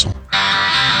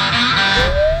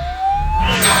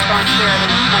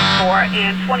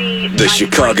The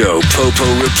Chicago POPO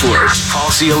Report.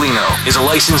 Paul Ciolino is a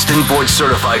licensed and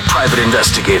board-certified private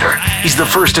investigator. He's the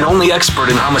first and only expert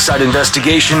in homicide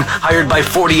investigation, hired by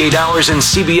 48 Hours and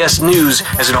CBS News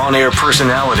as an on-air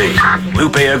personality.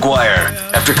 Lupe Aguirre.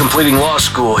 After completing law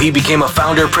school, he became a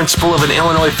founder principal of an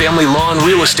Illinois family law and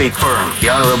real estate firm. He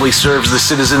honorably serves the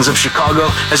citizens of Chicago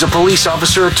as a police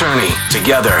officer attorney.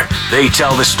 Together, they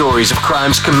tell the stories of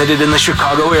crimes committed in the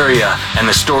Chicago area and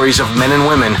the stories of men and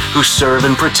women who serve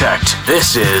and protect.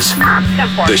 This is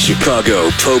the Chicago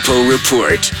POPO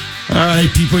Report. All right,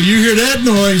 people, you hear that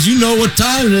noise, you know what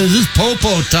time it is. It's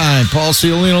POPO time. Paul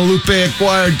Ciolino, Lupe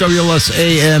Aguirre,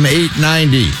 WLS-AM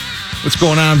 890. What's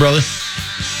going on, brother?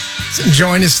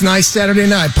 Enjoying this nice Saturday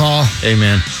night, Paul. Hey,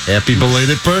 man. Happy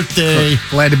belated birthday.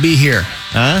 Glad to be here.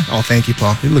 Huh? Oh, thank you,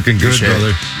 Paul. You're looking good, brother.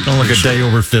 You don't look a day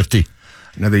over 50.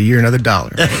 Another year, another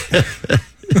dollar.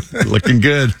 Looking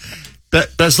good.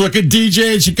 Best looking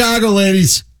DJ in Chicago,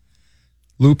 ladies.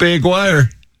 Lupe Aguirre.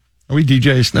 Are we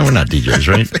DJs? No, we're not DJs,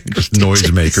 right? Just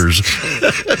noisemakers.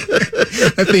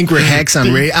 I think we're hacks on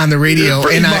the radio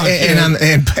and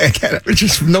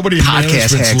just nobody in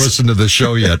management's listened to the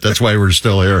show yet. That's why we're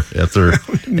still here after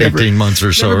 18 months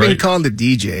or so, never right? been called a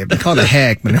DJ. I've been called a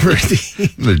hack, but never a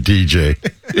DJ. The DJ.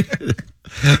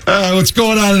 What's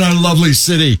going on in our lovely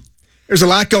city? There's a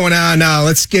lot going on now.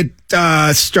 Let's get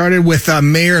started with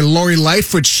Mayor Lori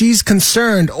Lightfoot. She's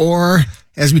concerned, or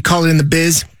as we call it in the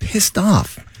biz, pissed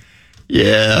off.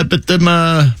 Yeah, I bet them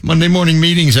Monday morning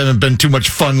meetings haven't been too much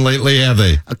fun lately, have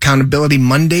they? Accountability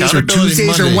Mondays or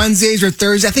Tuesdays or Wednesdays or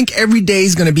Thursdays. I think every day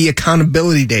is going to be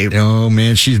accountability day. Oh,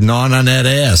 man, she's gnawing on that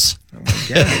ass. Oh, my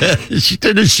God.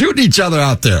 They're shooting each other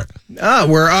out there.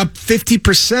 We're up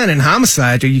 50% in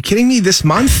homicide. Are you kidding me this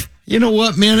month? You know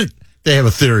what, man? They have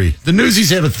a theory. The newsies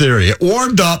have a theory. It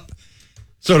warmed up,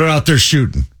 so they're out there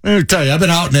shooting. Let me tell you, I've been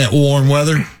out in that warm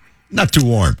weather. Not too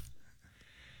warm.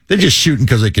 They're just shooting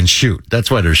because they can shoot.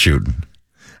 That's why they're shooting.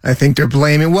 I think they're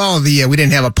blaming. Well, we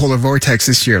didn't have a polar vortex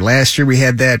this year. Last year we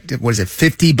had that. Was it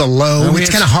 50 below? It's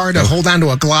kind of hard to hold on to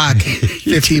a Glock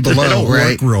 50 below, they don't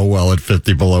right? work real well at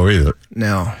 50 below either.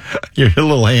 No, your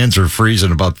little hands are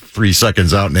freezing about 3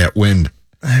 seconds out in that wind.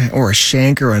 Or a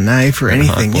shank or a knife or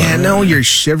anything. Yeah, no, you're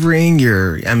shivering.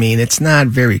 It's not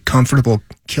very comfortable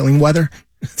killing weather.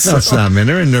 No, it's not, man.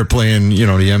 They're in there playing, the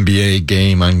NBA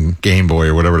game on Game Boy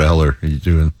or whatever the hell they're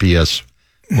doing. PS,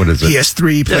 what is it?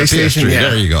 PS3, PlayStation. PS3,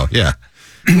 there you go. Yeah.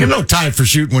 You have no time for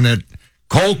shooting when that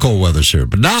cold weather's here.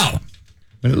 But now,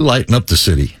 it'll lighten up the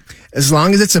city. As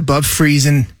long as it's above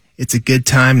freezing, it's a good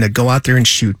time to go out there and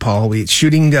shoot, Paul.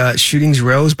 Shootings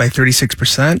rose by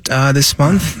 36% this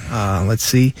month. Let's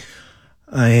see.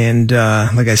 And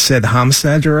like I said, the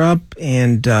homicides are up,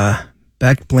 and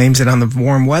Beck blames it on the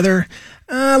warm weather.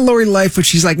 Lori Lightfoot,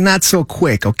 she's like, not so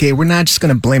quick, okay? We're not just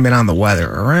going to blame it on the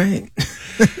weather, all right?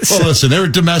 Well, listen, there were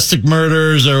domestic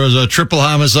murders. There was a triple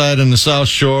homicide in the South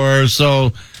Shore.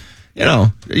 So,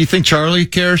 you think Charlie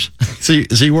cares?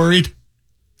 Is he worried?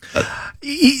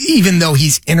 Even though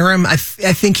he's interim, I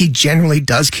think he generally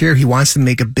does care. He wants to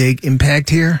make a big impact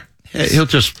here. Yeah, he'll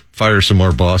just fire some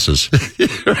more bosses.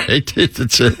 Right?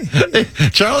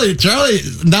 Charlie,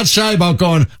 not shy about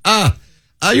going,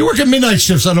 you working midnight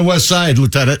shifts on the west side,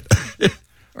 Lieutenant.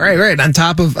 Right. On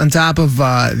top of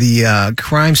the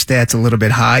crime stats a little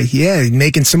bit high. Yeah,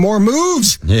 making some more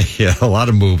moves. Yeah, a lot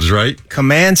of moves, right?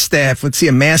 Command staff. Let's see,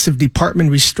 a massive department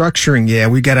restructuring. Yeah,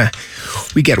 we got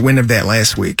wind of that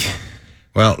last week.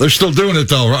 Well, they're still doing it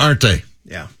though, aren't they?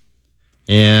 Yeah.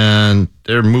 And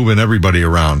they're moving everybody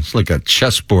around. It's like a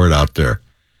chessboard out there.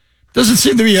 Doesn't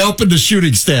seem to be helping the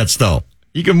shooting stats though.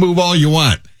 You can move all you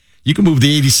want. You can move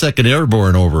the 82nd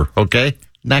Airborne over, okay?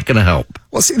 Not going to help.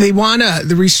 Well, see, the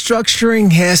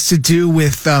restructuring has to do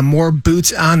with more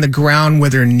boots on the ground where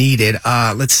they're needed.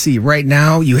 Let's see. Right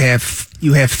now, you have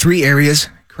 3 areas,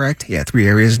 correct? Yeah, 3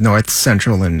 areas, north,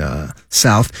 central, and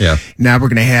south. Yeah. Now we're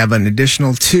going to have an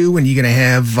additional 2, and you're going to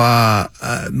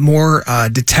have more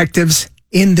detectives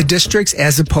in the districts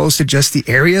as opposed to just the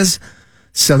areas.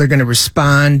 So they're going to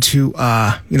respond to,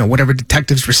 whatever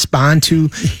detectives respond to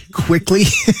quickly.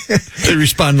 They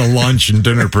respond to lunch and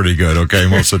dinner pretty good, okay,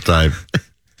 most of the time.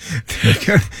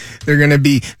 They're going to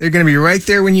be right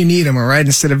there when you need them, all right?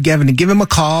 Instead of having to give them a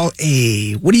call,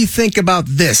 hey, what do you think about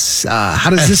this? How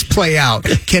does this play out?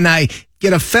 Can I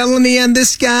get a felony on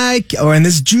this guy or on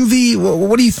this juvie?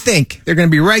 What do you think? They're going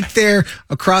to be right there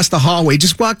across the hallway.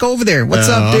 Just walk over there. What's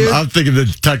up, dude? I'm thinking the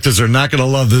detectives are not going to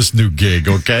love this new gig,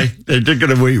 okay? They're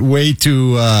going to be way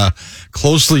too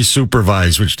closely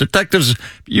supervised, which detectives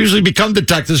usually become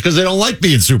detectives because they don't like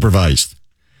being supervised.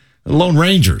 Lone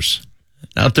Rangers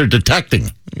out there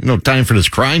detecting. Time for this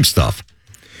crime stuff.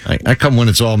 I come when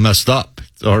it's all messed up.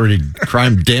 It's already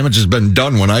crime damage has been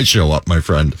done when I show up, my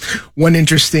friend. One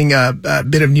interesting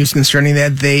bit of news concerning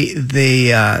that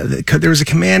there was a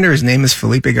commander. His name is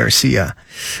Felipe Garcia.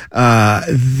 Let's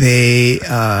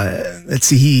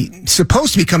see, he's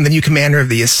supposed to become the new commander of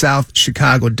the South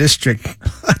Chicago district,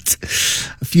 but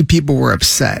a few people were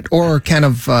upset or kind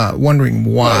of wondering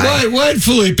why. Why did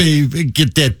Felipe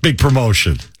get that big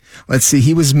promotion? Let's see,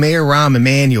 he was Mayor Rahm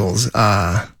Emanuel's.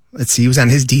 Let's see, he was on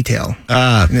his detail,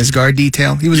 in his guard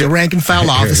detail. He was a rank and file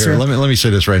officer. Let me say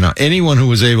this right now. Anyone who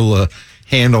was able to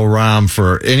handle Rahm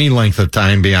for any length of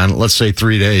time beyond, let's say,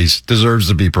 3 days, deserves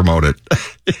to be promoted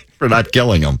for not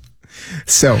killing him.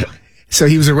 So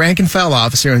he was a rank and file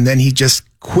officer, and then he just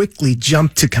quickly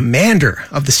jumped to commander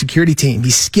of the security team. He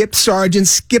skipped sergeant,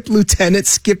 skipped lieutenant,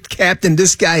 skipped captain.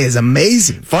 This guy is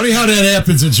amazing. Funny how that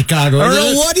happens in Chicago. I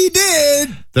don't know what he did.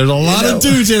 There's a lot of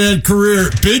dudes that had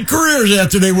big careers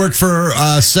after they worked for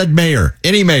said mayor,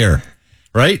 any mayor,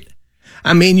 right?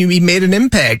 I mean, he made an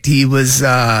impact. He was,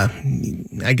 I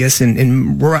guess,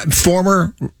 in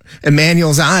former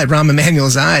Rahm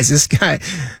Emanuel's eyes. This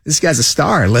guy's a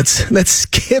star. Let's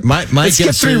skip. Let's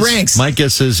skip 3 ranks. My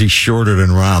guess is he's shorter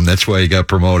than Rahm. That's why he got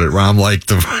promoted.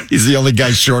 Rahm he's the only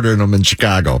guy shorter than him in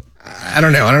Chicago. I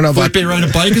don't know. Felipe ride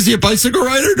a bike? Is he a bicycle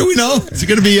rider? Do we know? Is he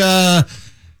going to be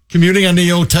commuting on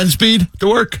the old 10-speed to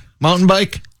work? Mountain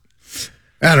bike?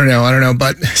 I don't know.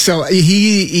 But so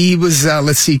he was,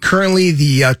 let's see, currently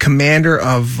the commander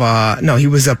of, he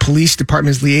was a police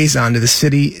department's liaison to the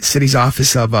city's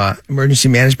Office of Emergency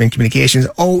Management Communications,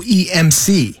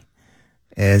 OEMC,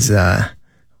 as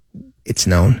it's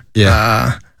known.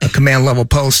 Yeah. A command level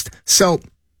post. So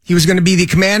he was going to be the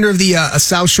commander of the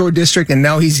South Shore District, and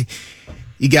now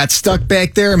he got stuck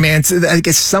back there, man. So I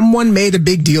guess someone made a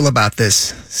big deal about this.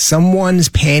 Someone's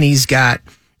panties got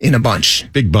in a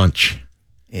bunch. Big bunch.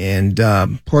 And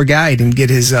poor guy didn't get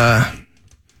his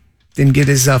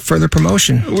further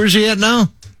promotion. Where's he at now?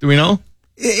 Do we know?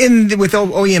 With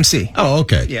OEMC. Oh,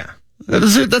 okay. Yeah.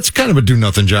 That's kind of a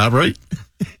do-nothing job, right?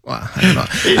 Well, I don't know.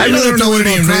 I really don't know what it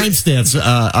is. Crime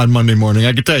stats on Monday morning.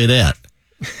 I can tell you that.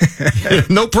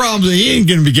 No problems. He ain't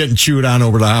going to be getting chewed on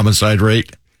over the homicide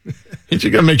rate. He's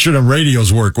just going to make sure the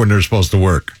radios work when they're supposed to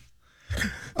work.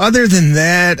 Other than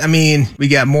that, I mean, we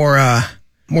got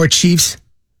more chiefs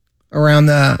around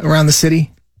the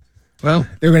city. Well,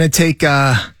 they're going to take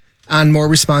on more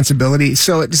responsibility.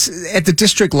 So it's at the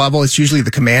district level. It's usually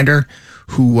the commander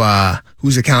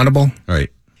who's accountable. Right.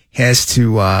 Has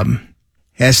to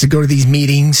go to these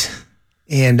meetings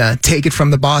and take it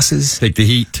from the bosses. Take the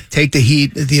heat.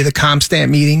 The CompStat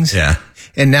meetings. Yeah.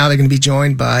 And now they're going to be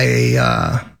joined by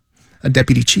a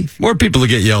deputy chief. More people to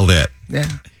get yelled at. Yeah.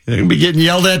 They're going to be getting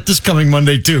yelled at this coming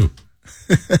Monday too.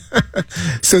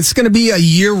 So it's going to be a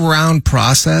year-round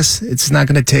process. It's not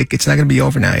going to be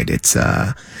overnight. It's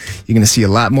you're going to see a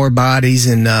lot more bodies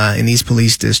in these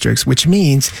police districts, which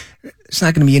means there's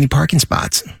not going to be any parking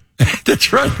spots.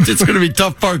 That's right. It's going to be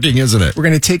tough parking, isn't it? We're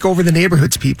going to take over the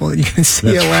neighborhoods, people. You're going to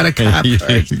see a lot of cop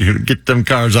cars. You're going to get them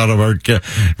cars out of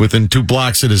within 2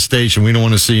 blocks of the station. We don't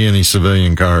want to see any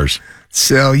civilian cars.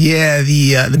 So yeah,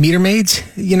 the meter maids,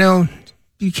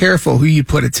 be careful who you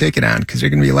put a ticket on, because there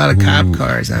are going to be a lot of cop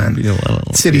cars on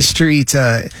city streets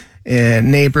and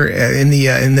in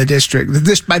the district,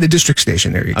 by the district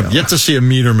station. There you go. I've yet to see a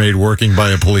meter maid working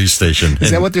by a police station.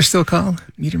 Is that what they're still called?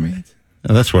 Meter maids?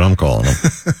 That's what I'm calling them.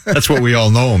 That's what we all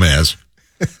know them as.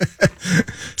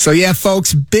 So yeah,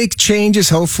 folks, big changes.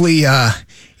 Hopefully,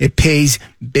 it pays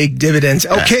big dividends.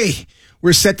 Okay.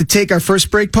 We're set to take our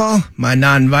first break, Paul. My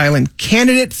nonviolent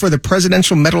candidate for the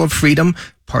Presidential Medal of Freedom,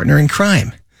 partner in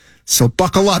crime. So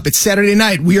buckle up. It's Saturday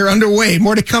night. We are underway.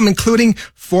 More to come, including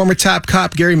former top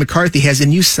cop Gary McCarthy has a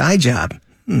new side job.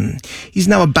 He's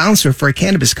now a bouncer for a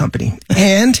cannabis company.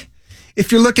 And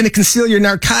if you're looking to conceal your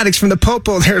narcotics from the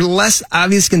Popo, there are less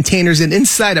obvious containers and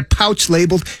inside a pouch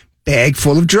labeled bag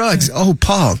full of drugs. Oh,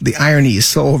 Paul, the irony is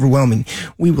so overwhelming.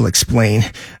 We will explain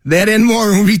that and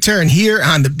more when we return here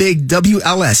on the big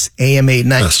WLS AM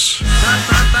 890. Yes.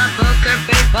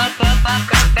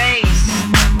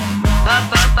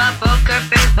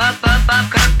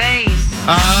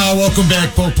 Welcome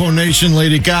back, Popo Nation.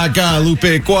 Lady Gaga,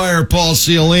 Lupe Choir, Paul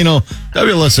Ciolino,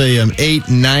 WLS AM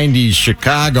 890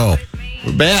 Chicago.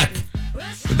 We're back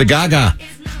with the Gaga.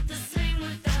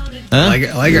 Huh? I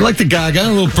like You like the Gaga,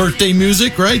 a little birthday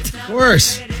music, right? Of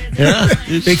course. Yeah.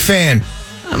 Big fan.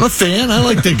 I'm a fan. I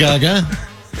like the Gaga.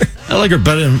 I like her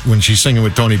better when she's singing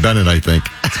with Tony Bennett, I think.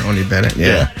 Tony Bennett,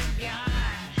 yeah.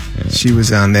 She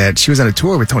was on a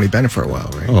tour with Tony Bennett for a while,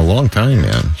 right? Oh, a long time,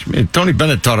 man. Tony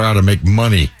Bennett taught her how to make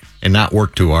money and not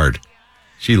work too hard.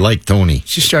 She liked Tony.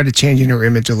 She started changing her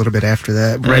image a little bit after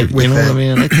that. Right. You know what I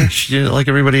mean? I think she, like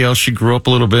everybody else, she grew up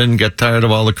a little bit and got tired of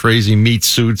all the crazy meat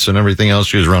suits and everything else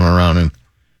she was running around in.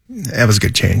 That was a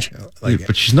good change.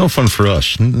 But she's no fun for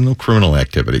us. No criminal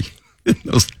activity.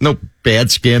 No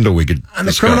bad scandal we could on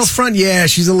the discuss. criminal front, yeah,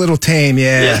 she's a little tame,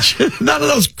 yeah. None of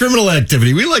those criminal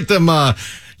activity. We like them,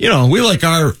 we like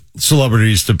our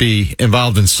celebrities to be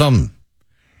involved in some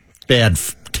bad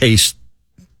taste,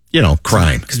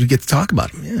 crime. Because we get to talk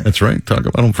about them, yeah. That's right. Talk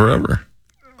about them forever.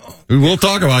 We will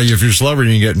talk about you if you're a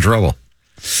celebrity and you get in trouble.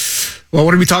 Well,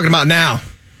 what are we talking about now?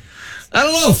 I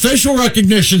don't know. Facial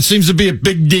recognition seems to be a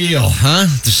big deal, huh?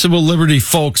 The civil liberty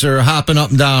folks are hopping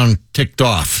up and down, ticked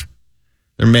off.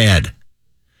 They're mad.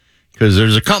 Because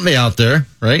there's a company out there,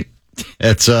 right?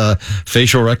 It's a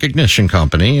facial recognition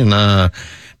company, and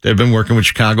they've been working with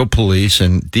Chicago police,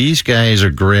 and these guys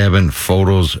are grabbing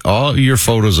photos, all your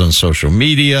photos on social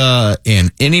media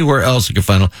and anywhere else you can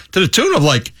find them, to the tune of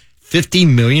like 50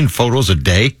 million photos a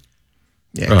day.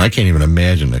 Yeah. Well, I can't even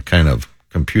imagine the kind of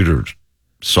computer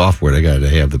software they got to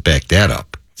have to back that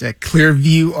up. Is that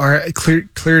Clearview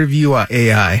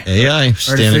AI? AI,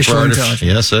 standing for artificial.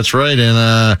 Yes, that's right.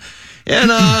 And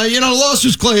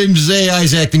lawsuits claims AI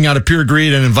is acting out of pure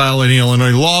greed and in violating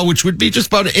Illinois law, which would be just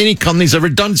about any company's ever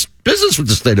done business with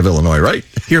the state of Illinois, right?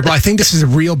 Here, but I think this is a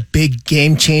real big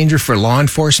game changer for law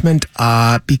enforcement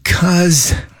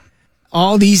because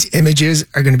all these images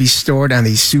are going to be stored on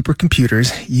these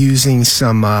supercomputers using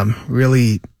some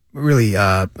really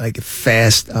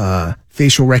fast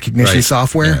facial recognition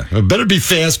software. Yeah. It better be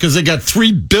fast because they got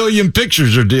 3 billion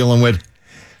pictures they're dealing with.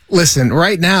 Listen,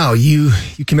 right now you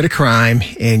commit a crime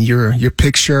and your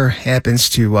picture happens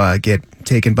to get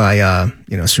taken by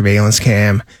surveillance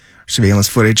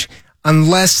footage.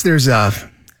 Unless there's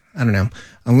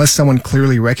unless someone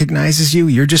clearly recognizes you,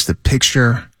 you're just a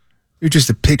picture. You're just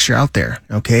a picture out there,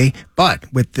 okay?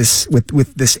 But with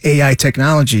this AI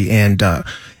technology and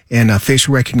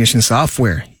facial recognition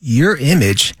software, your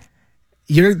image,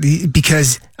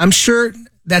 because I'm sure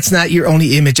that's not your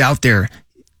only image out there.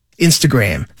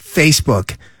 Instagram,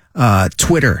 Facebook,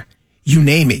 Twitter, you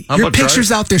name it. Your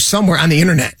picture's out there somewhere on the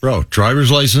internet. Bro, driver's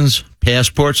license,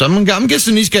 passports. I'm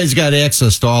guessing these guys got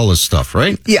access to all this stuff,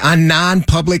 right? Yeah, on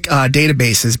non-public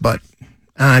databases, but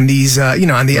on these,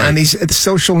 on these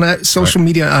social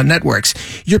media networks,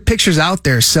 your picture's out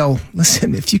there. So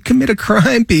listen, if you commit a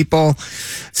crime, people,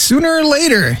 sooner or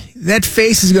later, that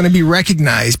face is going to be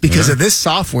recognized because of this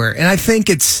software. And I think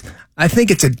it's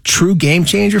a true game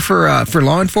changer for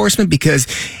law enforcement because,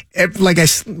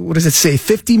 what does it say?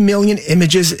 50 million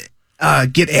images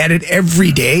get added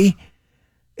every day.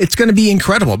 It's going to be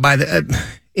incredible.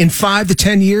 In 5 to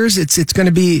 10 years, it's going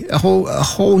to be a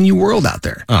whole new world out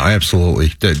there. Oh, absolutely.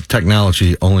 The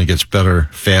technology only gets better,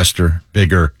 faster,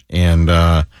 bigger, and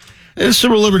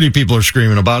civil liberty people are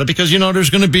screaming about it because there's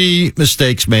going to be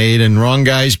mistakes made and wrong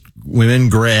guys, women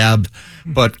grabbed,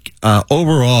 but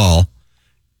overall,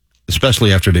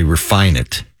 especially after they refine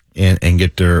it and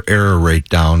get their error rate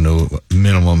down to a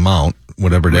minimum amount,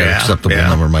 whatever that acceptable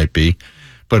number might be.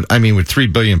 But, with 3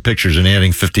 billion pictures and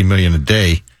adding 50 million a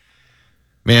day,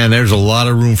 man, there's a lot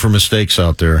of room for mistakes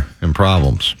out there and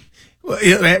problems.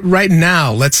 Right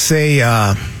now, let's say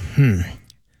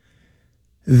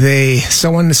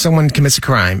someone commits a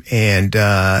crime and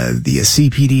the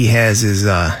CPD has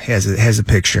a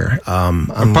picture.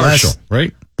 Partial,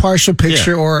 right? Partial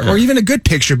picture or even a good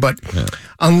picture, but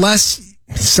unless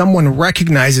someone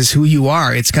recognizes who you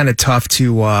are, it's kind of tough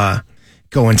to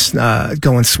go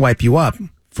and swipe you up.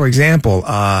 For example,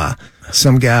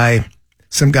 some guy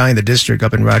in the district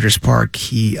up in Rogers Park,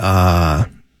 he robs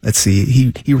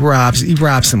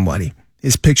somebody.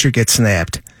 His picture gets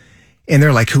snapped. And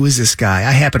they're like, who is this guy?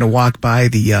 I happen to walk by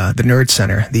the Nerd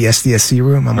Center, the SDSC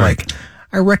room. I'm like,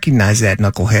 I recognize that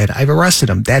knucklehead. I've arrested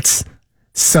him. That's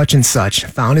such and such.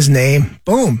 Found his name.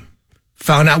 Boom.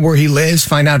 Found out where he lives.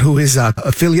 Find out who his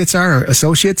affiliates are or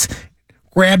associates.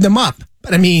 Grabbed them up.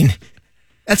 But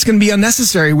that's going to be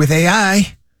unnecessary with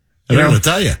AI. I'm going to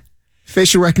tell you.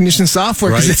 Facial recognition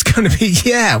software, because it's going to be,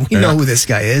 we know who this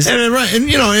guy is. And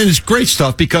it's great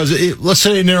stuff because let's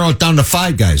say they narrow it down to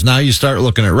 5 guys. Now you start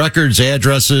looking at records,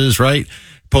 addresses, right?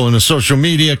 Pulling the social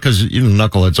media because,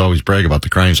 knuckleheads always brag about the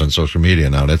crimes on social media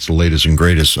now. That's the latest and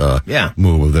greatest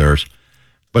move of theirs.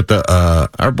 But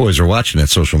our boys are watching that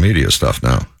social media stuff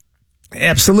now.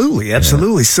 Absolutely. Yeah.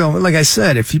 So, like I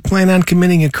said, if you plan on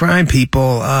committing a crime,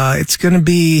 people, it's going to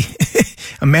be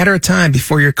a matter of time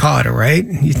before you're caught, all right?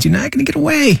 You're not going to get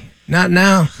away. Not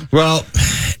now. Well,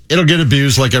 it'll get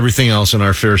abused like everything else in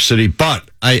our fair city, but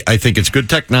I think it's good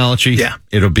technology. Yeah.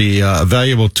 It'll be a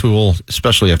valuable tool,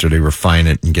 especially after they refine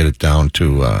it and get it down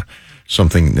to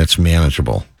something that's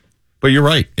manageable. But you're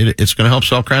right. It's going to help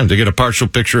solve crimes. They get a partial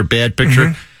picture, a bad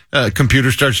picture.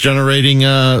 Computer starts generating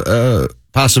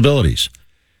possibilities.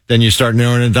 Then you start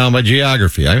narrowing it down by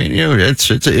geography. I mean,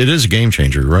 it is a game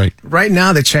changer, right? Right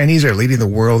now, the Chinese are leading the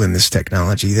world in this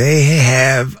technology. They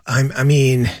have, are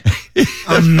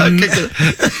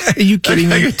you kidding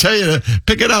me? I can tell you,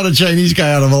 picking out a Chinese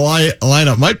guy out of a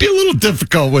lineup might be a little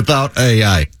difficult without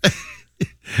AI.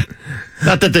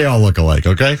 Not that they all look alike,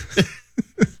 okay?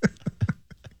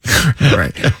 All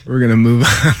right. We're going to move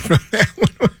on from that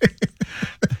one.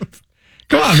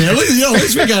 Come on, man. At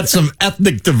least we got some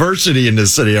ethnic diversity in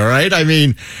this city, all right? I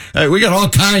mean, we got all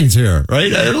kinds here,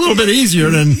 right? A little bit easier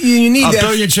than you need a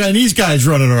billion Chinese guys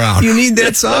running around. You need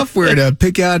that software to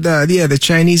pick out, the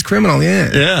Chinese criminal,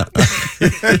 yeah.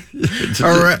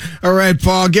 All right,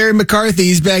 Paul. Gary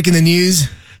McCarthy's back in the news.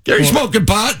 Gary smoking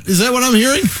pot? Is that what I'm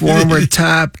hearing? Former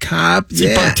top cop. Is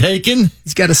he partaking?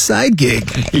 He's got a side gig.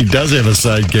 He does have a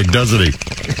side gig, doesn't he?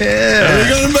 Yeah. Are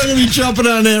you going to be jumping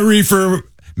on that reefer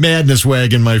madness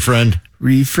wagon, my friend?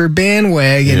 Reefer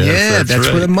bandwagon. Yes, yeah, that's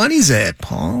right. where the money's at,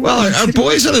 Paul. Well, our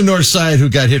boys on the north side who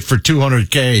got hit for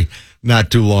 $200K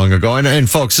not too long ago, and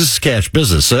folks, this is cash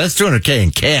business, so that's $200K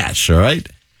in cash, all right?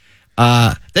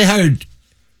 They hired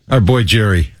our boy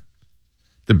Jerry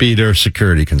to be their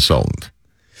security consultant.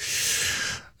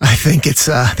 I think it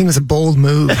was a bold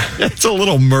move. It's a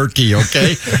little murky,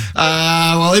 okay?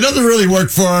 Well, he doesn't really work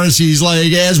for us. He's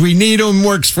like, as we need him,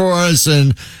 works for us.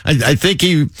 And I think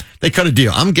they cut a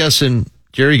deal. I'm guessing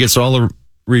Jerry gets all the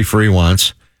reefer he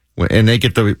wants, and they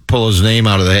get to pull his name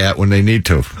out of the hat when they need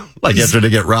to. Like after they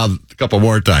get robbed a couple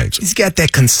more times. He's got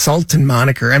that consultant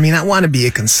moniker. I mean, I want to be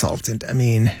a consultant. I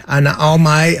mean, on all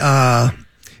my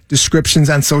descriptions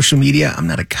on social media, I'm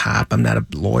not a cop, I'm not a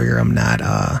lawyer, I'm not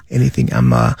anything.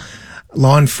 I'm a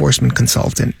law enforcement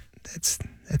consultant. That's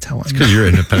how I'm. Because you're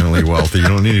independently wealthy. You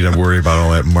don't need to worry about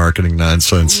all that marketing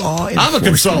nonsense. I'm a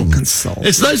consultant.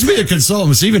 It's nice to be a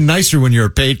consultant. It's even nicer when you're a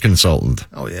paid consultant.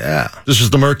 Oh, yeah. This is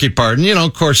the murky part. And,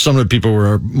 of course, some of the people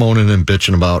were moaning and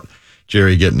bitching about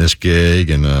Jerry getting this gig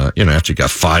and, after he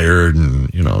got fired and,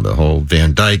 the whole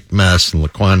Van Dyke mess and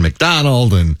Laquan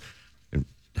McDonald and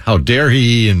how dare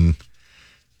he, and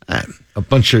a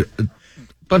bunch of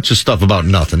stuff about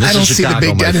nothing. This I don't is Chicago, see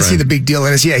the big. I didn't see the big deal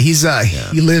in this. Yeah, he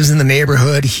lives in the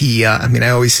neighborhood. I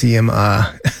always see him.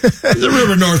 He's a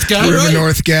River North guy, River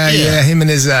North guy. Yeah, him and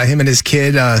his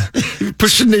kid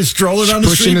pushing his stroller down the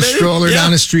street. Pushing the stroller down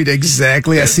the street.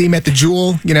 Exactly. I see him at the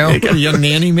Jewel. Got a young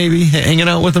nanny maybe hanging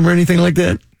out with him or anything like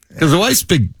that. Because the wife's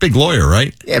big lawyer,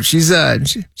 right? Yeah, she's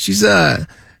not.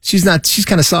 She's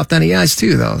kind of soft on the eyes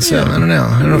too, though. So I don't know.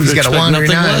 I don't know if he's got a wandering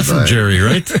eye. From Jerry,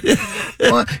 right?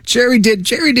 Well, Jerry did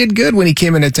good when he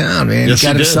came into town, man. Yes,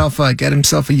 got himself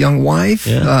a young wife.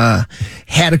 Yeah.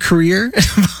 Had a career.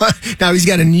 Now he's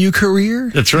got a new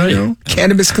career. That's right.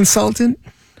 Cannabis consultant.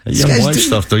 Young wife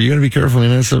stuff, though. You got to be careful,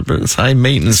 man. It's high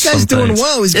maintenance. This guy's sometimes. doing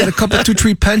well. He's got a couple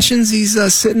 2-3 pensions he's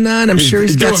sitting on. I'm sure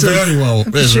he's got some. Very well.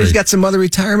 I'm sure he's got some other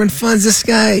retirement funds. This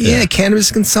guy,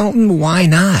 cannabis consultant. Why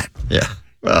not? Yeah.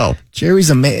 Well, Gary's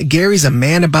a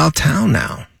man about town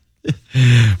now.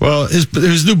 Well,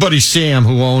 his new buddy Sam,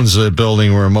 who owns the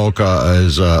building where Mocha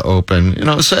is open,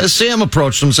 Sam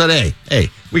approached him and said, "Hey,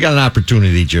 we got an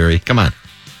opportunity, Jerry. Come on,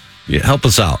 help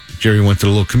us out." Jerry went to a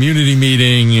little community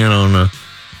meeting, and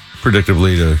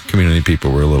predictably, the community people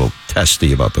were a little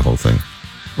testy about the whole thing.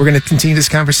 We're going to continue this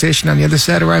conversation on the other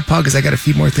side, all right, Paul? Because I got a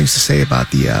few more things to say about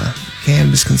the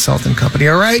cannabis consulting company.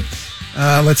 All right.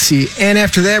 Let's see. And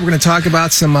after that, we're going to talk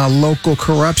about some local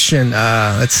corruption.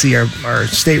 Let's see. Our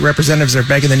state representatives are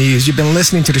back in the news. You've been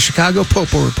listening to the Chicago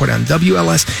POPO Report on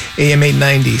WLS AM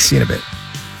 890. See you in a bit.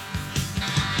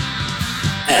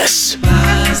 S.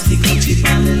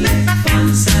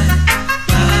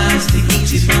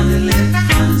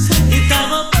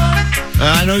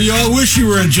 I know you all wish you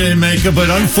were in Jamaica, but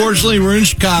unfortunately we're in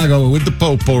Chicago with the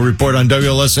POPO Report on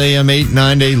WLS AM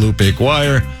 890. Lupe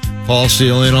Aguirre, Paul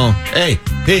Ciolino. Hey,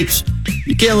 peeps,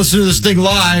 you can't listen to this thing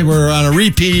live or on a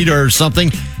repeat or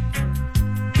something.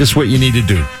 This is what you need to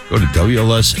do. Go to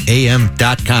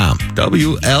WLSAM.com.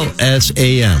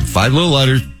 WLSAM. 5 little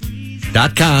letters.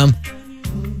 .com.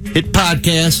 Hit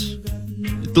podcast.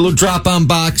 Hit the little drop-on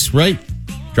box, right?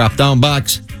 Drop-down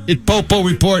box. Hit POPO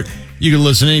Report. You can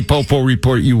listen to any POPO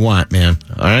Report you want, man.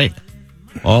 All right?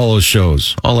 All those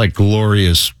shows. All that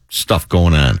glorious stuff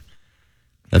going on.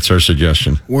 That's our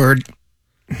suggestion. Word.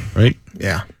 Right?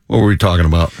 Yeah. What were we talking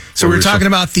about? So we're talking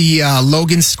about the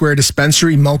Logan Square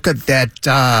dispensary, Mocha,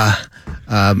 that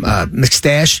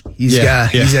McStash.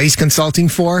 He's consulting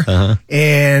for,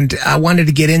 and I wanted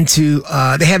to get into.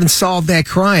 They haven't solved that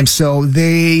crime, so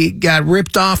they got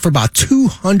ripped off for about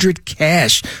 $200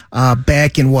 cash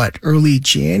back in early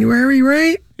January,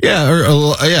 right? Yeah,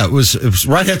 it was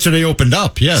right after they opened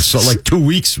up. Yes, so like 2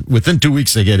 weeks. Within 2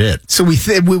 weeks, they get hit. So we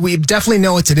definitely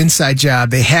know it's an inside job.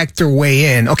 They hacked their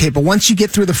way in. Okay, but once you get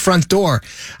through the front door,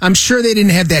 I'm sure they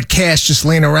didn't have that cash just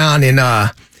laying around in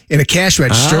a cash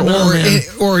register in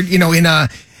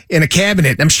a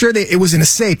cabinet. I'm sure it was in a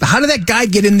safe. But how did that guy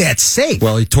get in that safe?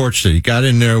 Well, he torched it. He got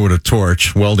in there with a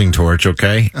torch, welding torch,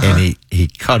 okay, and he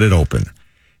cut it open.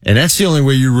 And that's the only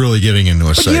way you're really getting into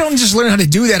a safe. You don't just learn how to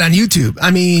do that on YouTube. I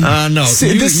mean, no,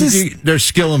 there's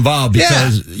skill involved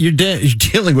because you're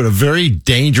dealing with a very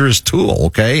dangerous tool.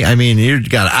 Okay, I mean,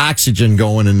 you've got oxygen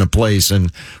going into place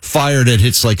and fire that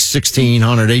hits like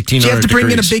 1,600, 1,800. Do you have to bring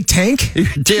in a big tank?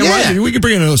 Damn right. We could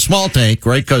bring in a small tank,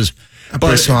 right? Because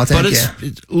it's at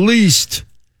least.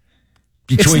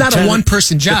 It's not a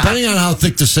one-person job. Depending on how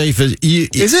thick the safe is.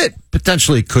 Is it?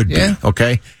 Potentially it could be,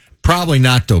 okay? Probably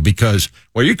not, though, because,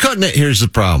 you're cutting it. Here's the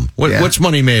problem. What's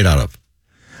money made out of?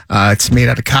 It's made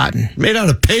out of cotton. Made out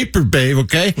of paper, babe,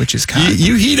 okay? Which is cotton.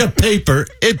 You heat up paper,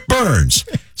 it burns.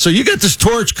 So you got this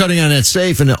torch cutting on that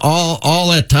safe, and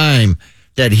all that time,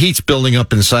 that heat's building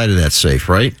up inside of that safe,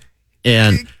 right?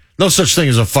 And no such thing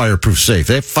as a fireproof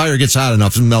safe. If fire gets hot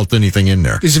enough, it'll melt anything in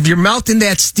there. Because if you're melting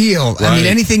that steel, I mean,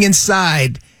 anything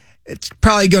inside, it's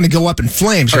probably going to go up in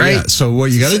flames, right? Yeah. So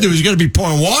what you got to do is you got to be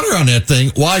pouring water on that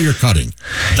thing while you're cutting.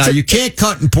 Now, you can't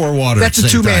cut and pour water. That's at the a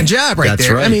same two-man time. job right That's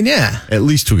there. Right. I mean, yeah. At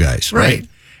least two guys, right?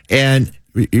 And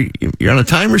you're on a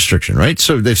time restriction, right?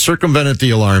 So they've circumvented the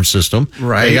alarm system.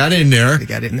 Right. They got in there.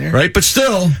 Right? But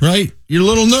still, right, you're a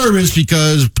little nervous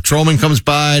because a patrolman comes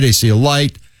by, they see a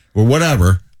light or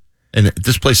whatever. And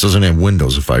this place doesn't have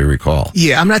windows, if I recall.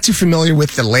 Yeah, I'm not too familiar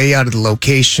with the layout of the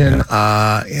location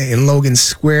in Logan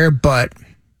Square, but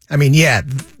I mean,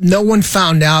 no one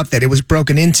found out that it was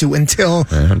broken into until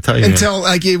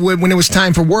when it was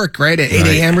time for work, right? At 8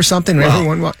 a.m. or something.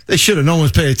 Well, they should have. No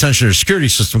one's paying attention to the security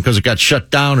system because it got shut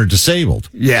down or disabled.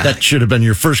 Yeah, that should have been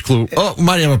your first clue. Oh, we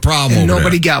might have a problem. And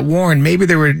nobody got warned. Maybe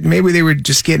they were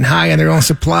just getting high on their own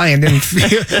supply and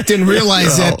didn't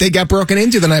realize that they got broken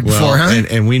into the night before, huh?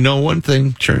 And we know one thing: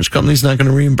 insurance company's not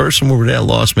going to reimburse them over that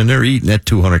loss, man. They're eating that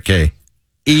 $200K,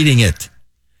 eating it.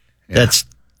 Yeah. That's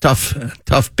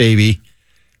tough, baby.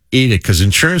 Eat it, because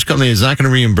insurance company is not going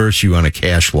to reimburse you on a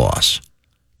cash loss.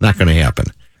 Not going to happen,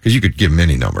 because you could give them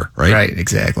any number, right? Right,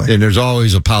 exactly. And there's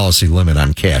always a policy limit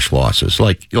on cash losses,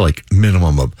 like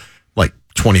minimum of like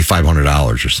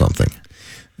 $2,500 or something.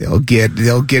 They'll get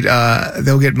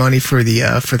money for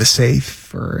the safe,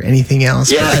 for anything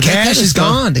else. Yeah, the cash is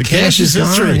gone. The cash is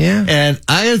gone. Yeah, and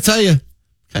I got to tell you,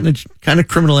 kind of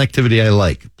criminal activity I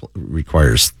like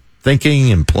requires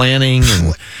thinking and planning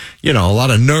and, a lot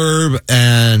of nerve.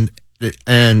 And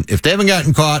if they haven't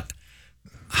gotten caught,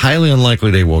 highly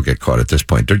unlikely they will get caught at this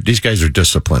point. These guys are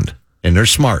disciplined and they're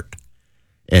smart.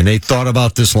 And they thought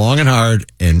about this long and hard,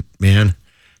 and, man,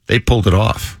 they pulled it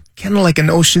off. Kind of like an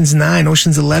Ocean's 9,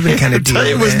 Ocean's 11 kind of deal.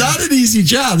 It was not an easy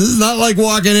job. This is not like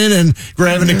walking in and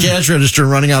grabbing the cash register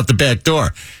and running out the back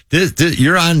door.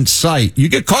 You're on site. You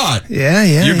get caught.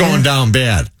 Yeah. You're going down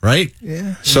bad, right?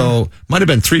 Yeah. So might have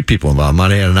been 3 people involved. Might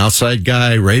have had an outside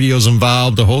guy, radios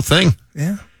involved, the whole thing.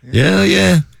 Yeah.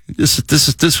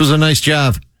 This was a nice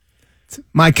job.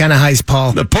 My kind of heist,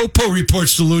 Paul. The Popo report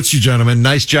salutes you, gentlemen.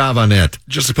 Nice job on that.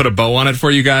 Just to put a bow on it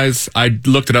for you guys, I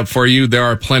looked it up for you. There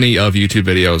are plenty of YouTube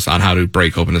videos on how to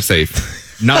break open a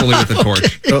safe. Not only with a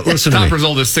torch. Listen, top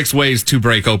result is 6 ways to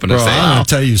break open a safe. I'm going to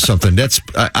tell you something.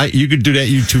 You could do that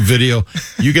YouTube video.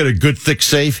 You get a good thick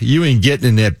safe. You ain't getting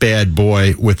in that bad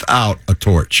boy without a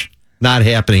torch. Not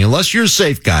happening unless you're a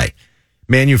safe guy,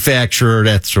 manufacturer,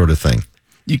 that sort of thing.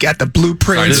 You got the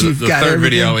blueprints. The third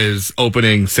video is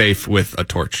opening safe with a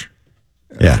torch.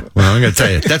 Yeah, well, I'm going to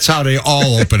tell you, that's how they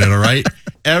all open it, all right?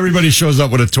 Everybody shows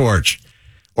up with a torch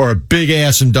or a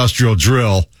big-ass industrial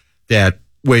drill that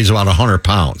weighs about 100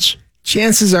 pounds.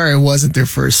 Chances are it wasn't their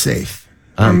first safe.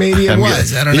 Or maybe it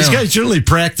was. I don't know. These guys generally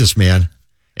practice, man,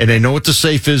 and they know what the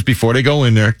safe is before they go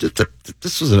in there.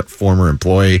 This was a former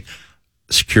employee,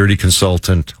 security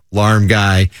consultant, alarm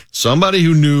guy, somebody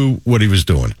who knew what he was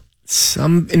doing.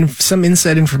 Some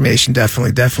inside information,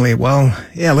 definitely. Well,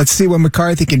 yeah, let's see what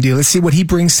McCarthy can do. Let's see what he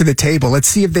brings to the table. Let's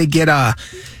see if they get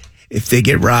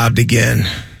robbed again.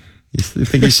 You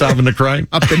think he's solving the crime?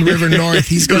 Up in River North.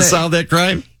 He's going to solve that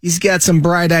crime? He's got some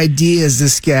bright ideas,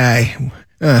 this guy.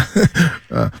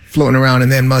 Floating around in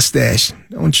that mustache.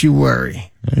 Don't you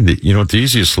worry. You know what the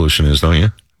easiest solution is, don't you?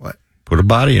 What? Put a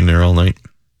body in there all night.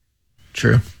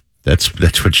 True. That's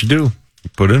what you do. You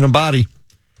put it in a body.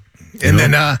 And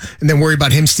then worry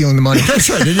about him stealing the money. That's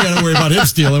right. Then you got to worry about him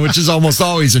stealing, which is almost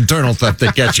always internal theft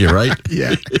that gets you, right?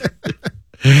 Yeah.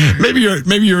 Maybe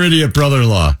your idiot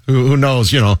brother-in-law who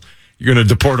knows, you're going to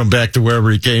deport him back to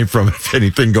wherever he came from if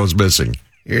anything goes missing.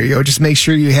 Here you go. Just make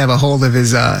sure you have a hold of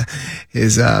his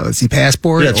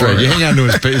passport. That's right. You hang on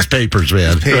to his papers,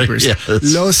 man. Papers. Right?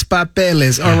 Yes. Los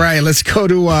papeles. All right. Let's go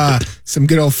to some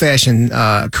good old-fashioned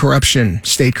corruption,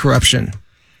 state corruption.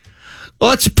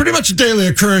 Well, it's pretty much a daily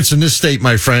occurrence in this state,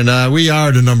 my friend. We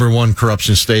are the number one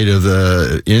corruption state in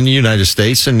the United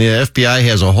States, and the FBI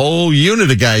has a whole unit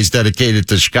of guys dedicated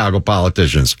to Chicago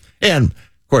politicians, and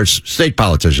of course, state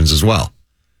politicians as well.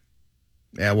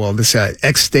 Yeah, well, this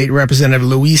ex-state representative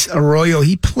Luis Arroyo,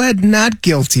 he pled not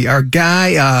guilty. Our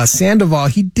guy Sandoval,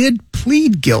 he did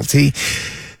plead guilty.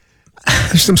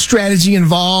 There's some strategy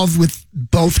involved with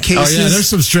both cases. Oh yeah, there's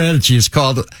some strategy. It's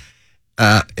called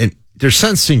there's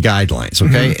sentencing guidelines,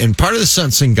 okay? Mm-hmm. And part of the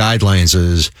sentencing guidelines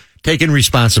is taking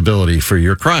responsibility for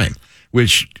your crime,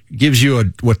 which gives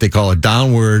you what they call a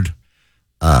downward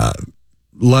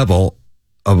level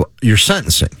of your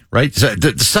sentencing, right? So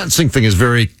the sentencing thing is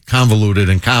very convoluted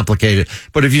and complicated.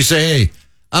 But if you say, hey,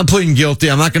 I'm pleading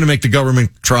guilty, I'm not going to make the government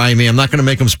try me, I'm not going to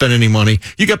make them spend any money,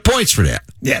 you get points for that.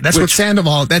 Yeah, that's what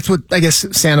I guess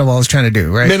Sandoval is trying to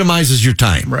do, right? Minimizes your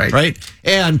time, right?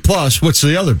 And plus, what's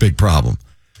the other big problem?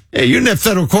 Hey, you're in that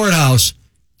federal courthouse,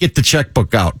 get the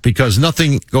checkbook out because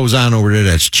nothing goes on over there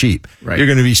that's cheap. Right. You're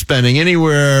going to be spending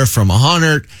anywhere from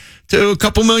 $100 to a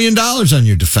couple $1 million on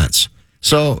your defense.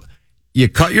 So you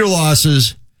cut your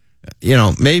losses.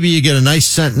 Maybe you get a nice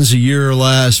sentence, a year or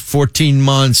less, 14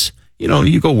 months.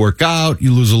 You go work out,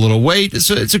 you lose a little weight. It's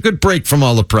a good break from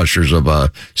all the pressures of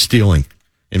stealing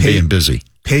and being busy.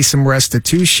 Pay some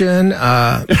restitution. They're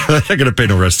not going to pay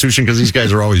no restitution because these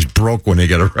guys are always broke when they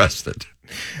get arrested.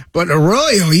 But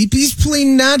Arroyo, he's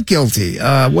pleading not guilty.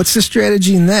 What's the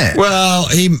strategy in that? Well,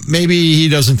 he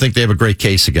doesn't think they have a great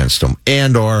case against him,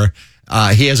 or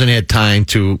he hasn't had time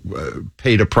to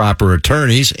pay the proper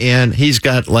attorneys, and he's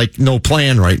got no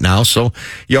plan right now. So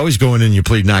you always go in and you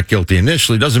plead not guilty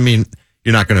initially. Doesn't mean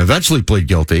you're not going to eventually plead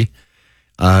guilty.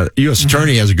 U.S.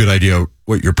 attorney has a good idea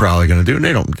what you're probably going to do,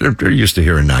 and they're used to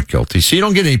hearing not guilty. So you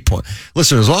don't get any point.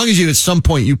 Listen, as long as you at some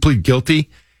point you plead guilty,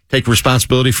 take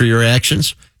responsibility for your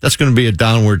actions, that's going to be a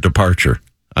downward departure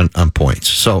on points.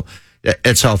 So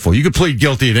it's helpful. You can plead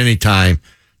guilty at any time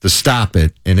to stop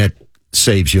it, and that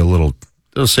saves you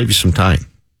it'll save you some time.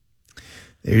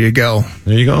 There you go.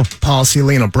 Paul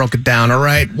Cialino broke it down. All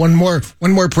right. One more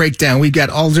breakdown. We got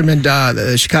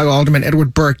the Chicago Alderman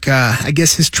Edward Burke. I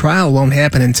guess his trial won't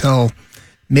happen until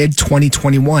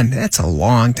mid-2021. That's a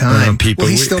long time. Will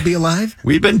he still be alive?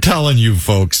 We've been telling you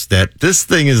folks that this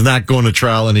thing is not going to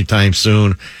trial anytime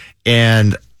soon.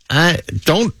 And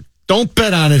don't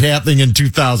bet on it happening in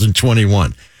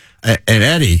 2021. And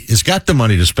Eddie has got the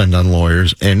money to spend on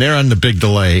lawyers, and they're on the big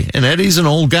delay. And Eddie's an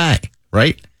old guy,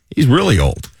 right? He's really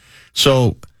old.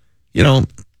 So,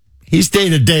 he's day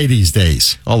to day these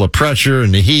days. All the pressure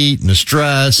and the heat and the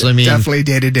stress. Definitely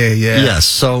day to day, yeah. Yes.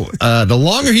 So, the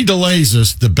longer he delays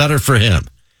this, the better for him.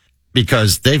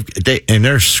 Because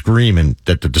they're screaming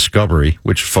that the discovery,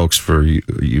 which folks, for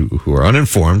you who are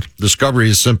uninformed, discovery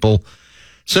is simply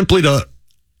the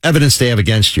evidence they have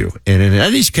against you. And in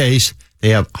Eddie's case, they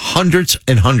have hundreds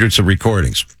and hundreds of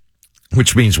recordings,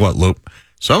 which means what, Lupe?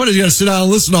 Somebody's going to sit down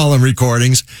and listen to all them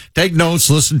recordings, take notes,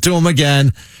 listen to them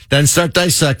again, then start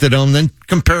dissecting them, then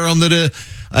compare them to the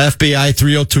FBI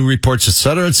 302 reports, et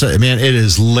cetera, et cetera. Man, it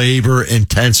is labor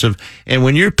intensive. And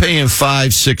when you're paying $500,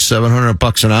 $600,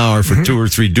 $700 an hour for 2 or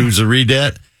 3 dudes to read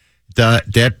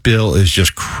that bill is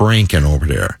just cranking over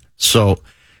there. So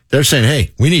they're saying,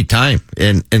 hey, we need time.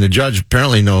 And the judge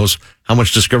apparently knows how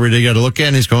much discovery they got to look at,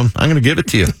 and he's going, I'm going to give it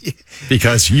to you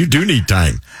because you do need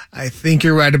time. I think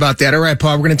you're right about that. All right,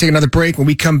 Paul, we're going to take another break. When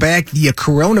we come back, the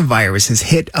coronavirus has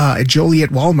hit a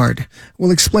Joliet Walmart.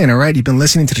 We'll explain, all right? You've been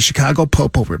listening to the Chicago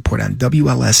POPO Report on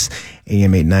WLS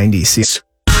AM 890. See you.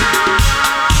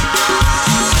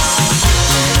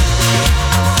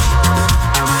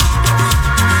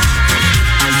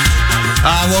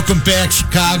 Welcome back,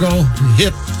 Chicago.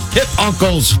 Hip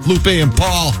uncles, Lupe and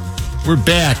Paul. We're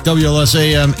back. WLS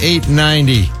AM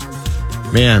 890.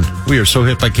 Man, we are so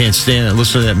hip I can't stand it.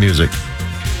 Listen to that music.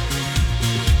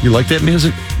 You like that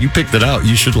music? You picked it out.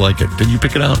 You should like it. Did you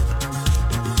pick it out?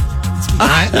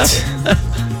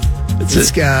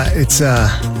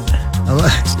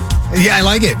 Yeah, I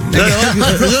like it. Is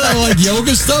that like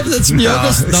yoga stuff? That's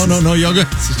yoga? No yoga.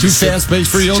 It's too fast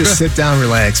paced for yoga. Just sit down,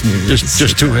 relax music.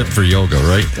 Just too hip for yoga,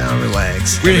 right? Sit down,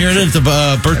 relax. We hear it at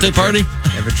the birthday party?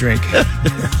 Have a drink.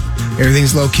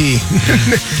 Everything's low key.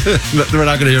 We're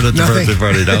not going to hear it at the birthday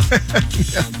party now.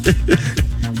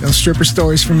 No stripper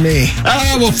stories from me.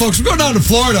 Well, folks, we're going down to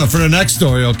Florida for the next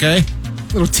story, okay?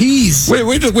 Little tease.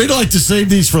 We'd like to save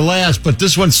these for last, but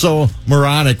this one's so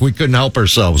moronic we couldn't help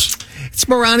ourselves. It's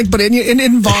moronic, but it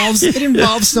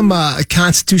involves some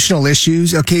constitutional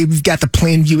issues. Okay, we've got the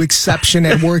Plainview exception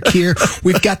at work here.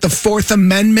 We've got the Fourth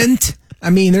Amendment. I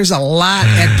mean, there's a lot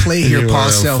at play here, Paul.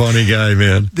 You are a funny guy,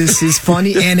 man. This is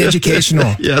funny and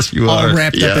educational. Yes, you all are. All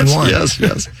wrapped up in one. Yes.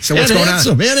 So what's going on?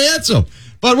 And handsome.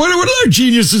 But what did our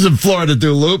geniuses in Florida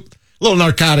do, Luke? A little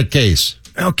narcotic case.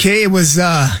 Okay, it was,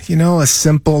 a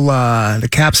simple, the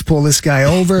cops pull this guy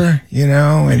over, and you're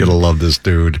going to love this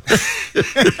dude.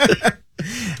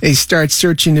 They start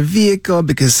searching the vehicle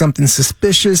because something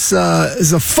suspicious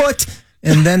is afoot,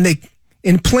 and then they,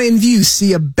 in plain view,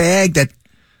 see a bag that,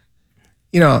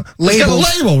 labeled. It's got a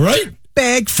label, right?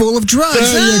 Bag full of drugs.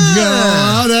 There you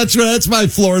go. That's my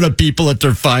Florida people at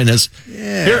their finest.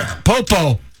 Yeah. Here,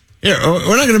 Popo. Here,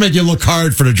 we're not going to make you look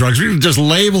hard for the drugs. We can just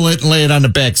label it and lay it on the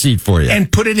back seat for you.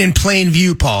 And put it in plain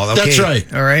view, Paul. Okay? That's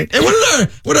right. All right. And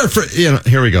what are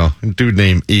here we go. A dude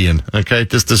named Ian. Okay,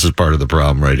 this is part of the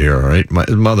problem right here. All right,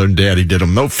 his mother and daddy did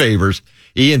him no favors.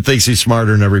 Ian thinks he's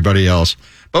smarter than everybody else.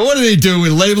 But what did he do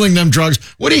with labeling them drugs?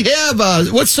 What do he have?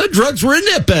 What said drugs were in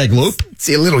that bag, Loop?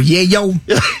 See, a little yayo.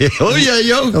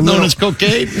 Known as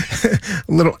cocaine.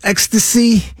 A little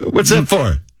ecstasy. What's that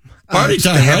for? Party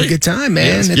time, have right? a good time,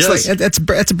 man. Yes. Like that's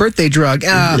a birthday drug.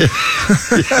 A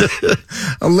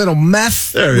little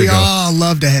meth. We all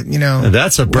love to have,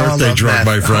 That's a birthday drug,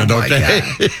 my friend. Okay.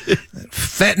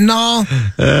 Fentanyl.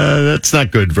 That's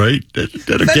not good, right?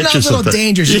 That'll get you Fentanyl's a little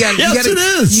dangerous. Yes, it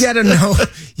is. You got to know.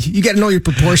 You got to know your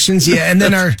proportions. Yeah, and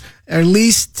then our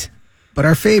least. But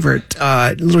our favorite,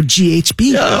 little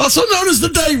GHB. Yeah, also known as the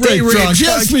date rape drug.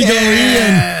 Yes, we go.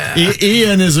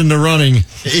 Ian is in the running.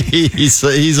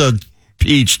 He's a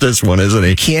peach, this one, isn't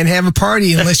he? Can't have a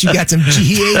party unless you got some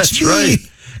GHB. That's right.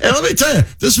 And let me tell you,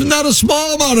 this is not a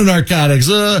small amount of narcotics.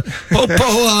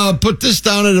 Popo put this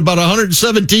down at about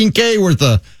 $117K worth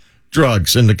of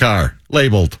drugs in the car,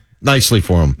 labeled nicely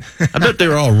for him. I bet they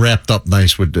were all wrapped up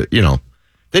nice with, they didn't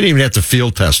even have to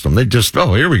field test them. They just,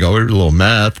 here we go, here's a little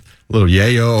meth. A little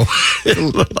yayo.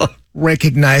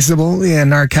 Recognizable. Yeah,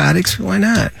 narcotics. Why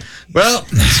not? Well,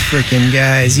 these freaking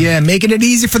guys. Yeah, making it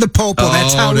easy for the Popo.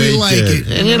 That's how we like it.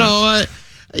 And you know what?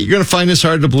 You're going to find this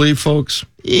hard to believe, folks.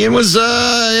 Ian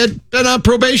had been on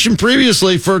probation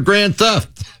previously for grand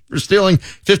theft for stealing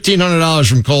 $1,500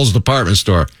 from Kohl's department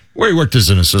store, where he worked as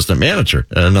an assistant manager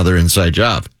at another inside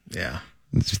job. Yeah.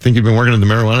 Do you think he'd been working in the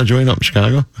marijuana joint up in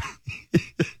Chicago?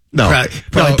 No,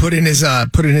 probably put in his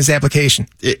application.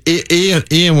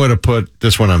 Ian would have put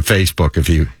this one on Facebook if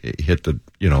he hit the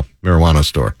marijuana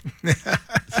store.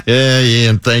 Yeah,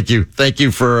 Ian, thank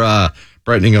you for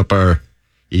brightening up our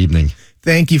evening.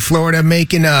 Thank you, Florida,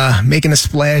 making a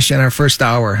splash in our first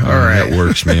hour. All right, that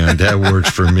works, man. That works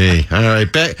for me. All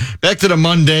right, back to the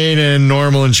mundane and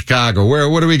normal in Chicago.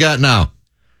 What do we got now?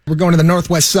 We're going to the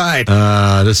northwest side.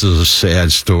 This is a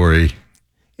sad story.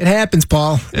 It happens,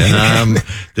 Paul.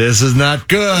 This is not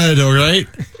good, all right?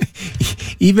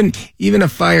 Even a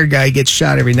fire guy gets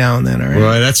shot every now and then, all right?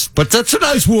 Right, that's a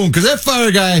nice wound, because that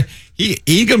fire guy,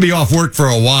 he going to be off work for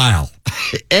a while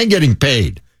and getting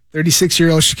paid.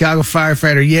 36-year-old Chicago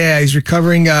firefighter, yeah, he's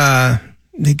recovering.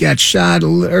 He got shot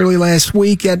early last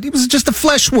week. It was just a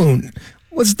flesh wound.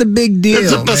 What's the big deal?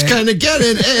 That's the best kind of get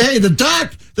it. Hey, the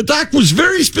doc was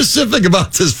very specific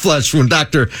about this flesh wound.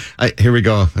 Doctor, here we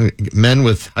go. Men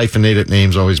with hyphenated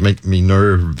names always make me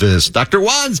nervous. Dr.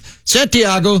 Juan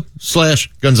Santiago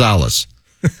 / Gonzalez.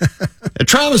 A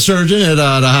trauma surgeon at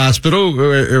the hospital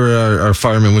where our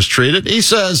fireman was treated. He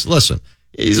says, listen,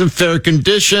 he's in fair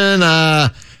condition.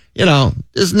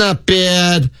 It's not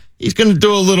bad. He's going to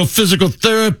do a little physical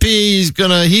therapy. He's going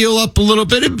to heal up a little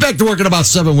bit. He'll be back to work in about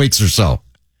 7 weeks or so.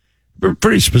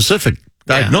 Pretty specific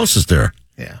diagnosis there.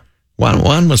 Yeah.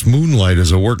 Juan must moonlight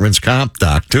as a workman's comp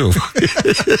doc, too.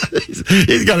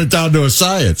 He's got it down to a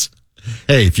science.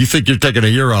 Hey, if you think you're taking a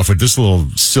year off with this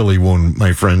little silly wound,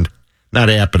 my friend, not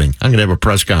happening. I'm going to have a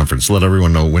press conference. Let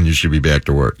everyone know when you should be back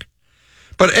to work.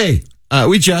 But, hey,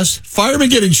 fireman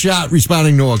getting shot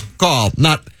responding to a call.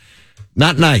 Not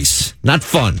nice. Not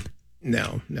fun.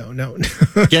 No.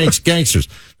 Gangsters.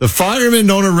 The firemen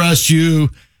don't arrest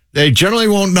you. They generally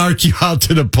won't narc you out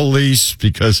to the police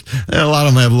because a lot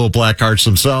of them have little black hearts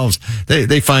themselves.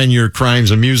 They find your crimes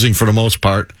amusing for the most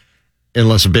part.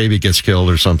 unless a baby gets killed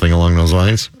or something along those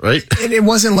lines, right? And it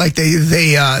wasn't like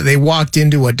they walked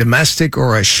into a domestic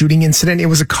or a shooting incident. It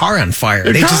was a car on fire.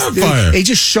 They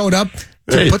just showed up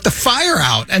to put the fire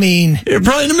out. I mean, you're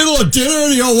probably in the middle of dinner,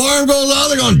 the alarm goes out,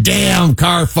 they're going, damn,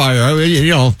 car fire. I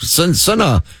mean,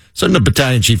 send a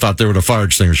battalion chief out there with a fire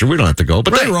extinguisher. We don't have to go,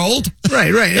 but they rolled.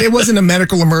 Right. It wasn't a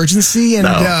medical emergency, and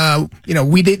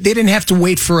they didn't have to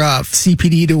wait for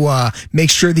CPD to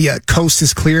make sure the coast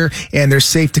is clear and they're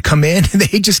safe to come in.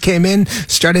 They just came in,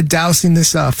 started dousing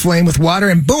this flame with water,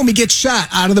 and boom, he gets shot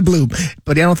out of the blue.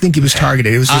 But I don't think he was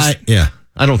targeted. It was just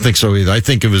I don't think so either. I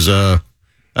think it was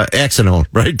accidental,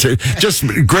 right? Just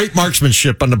great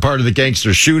marksmanship on the part of the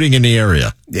gangster shooting in the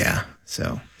area. Yeah,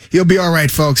 so he'll be all right,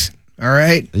 folks. All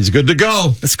right. He's good to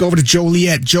go. Let's go over to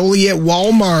Joliet. Joliet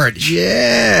Walmart.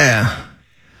 Yeah.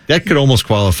 That could almost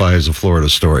qualify as a Florida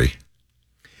story.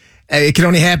 It can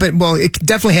only happen. Well, it could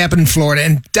definitely happen in Florida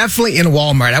and definitely in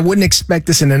Walmart. I wouldn't expect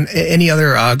this in any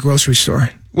other grocery store.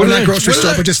 Well, not grocery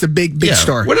store, but just a big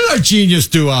store. What did our genius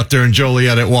do out there in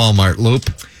Joliet at Walmart,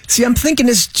 Lupe? See, I'm thinking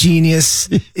this genius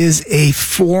is a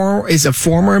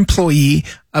former employee,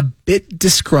 a bit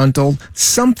disgruntled.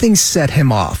 Something set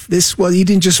him off. He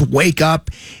didn't just wake up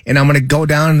and I'm going to go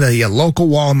down to the local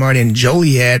Walmart in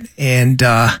Joliet and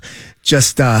lie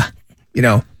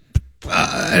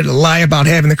about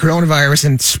having the coronavirus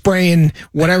and spraying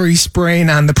whatever he's spraying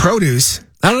on the produce.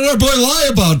 How did our boy lie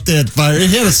about that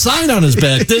virus? He had a sign on his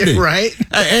back, didn't he? Right.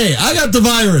 Hey, I got the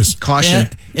virus. Caution.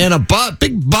 And a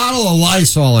big bottle of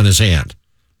Lysol in his hand.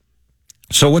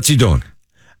 So what's he doing?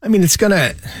 I mean, it's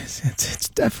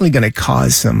definitely gonna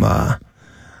cause some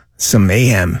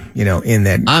mayhem, in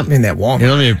that Walmart.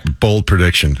 Let me make a bold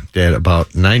prediction, Dad. About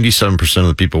 97% of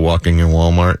the people walking in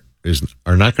Walmart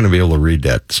are not going to be able to read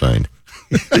that sign.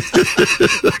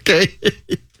 Okay.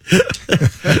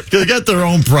 They got their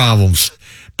own problems.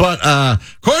 But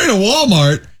according to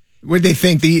Walmart, what did they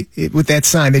think with that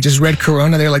sign? They just read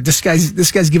Corona. They're like, this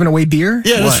guy's giving away beer?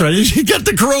 Yeah, that's right. You got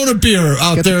the Corona beer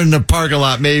out there in the parking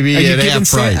lot, maybe at half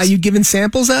price. Are you giving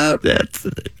samples out?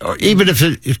 Or even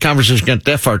if conversation got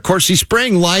that far. Of course, he's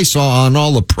spraying Lysol on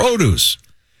all the produce,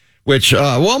 which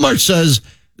Walmart says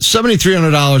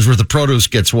 $7,300 worth of produce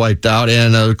gets wiped out,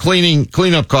 and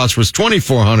cleanup cost was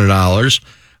 $2,400.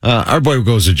 Our boy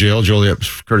goes to jail,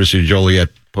 courtesy of Joliet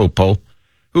POPO,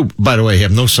 who, by the way,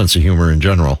 have no sense of humor in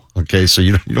general. Okay, so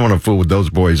you don't want to fool with those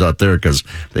boys out there because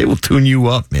they will tune you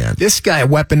up, man. This guy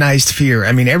weaponized fear.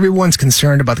 I mean, everyone's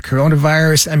concerned about the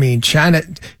coronavirus. I mean, China's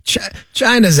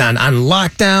on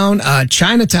lockdown.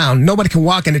 Chinatown, nobody can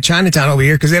walk into Chinatown over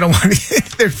here because they don't want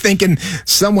to. They're thinking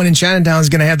someone in Chinatown is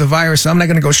going to have the virus, so I'm not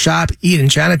going to go eat in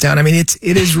Chinatown. I mean, it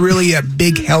is really a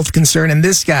big health concern. And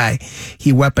this guy,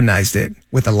 he weaponized it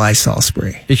with a Lysol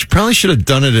spray. He probably should have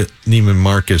done it at Neiman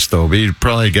Marcus, though, but he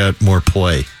probably got more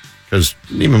play. Because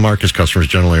Neiman Marcus customers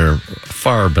generally are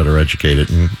far better educated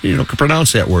and, can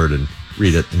pronounce that word and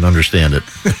read it and understand it.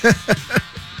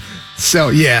 So,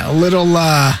 yeah, a little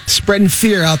spreading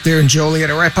fear out there in Joliet.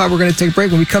 All right, Pop, we're going to take a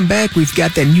break. When we come back, we've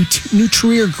got that new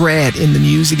Trier grad in the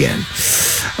news again.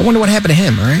 I wonder what happened to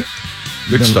him, all right?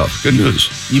 Good stuff. Good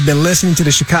news. You've been listening to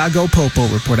the Chicago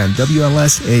POPO Report on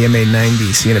WLS AM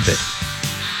 890. See you in a bit.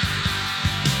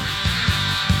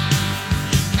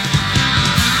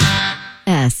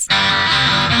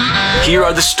 Here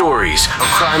are the stories of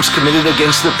crimes committed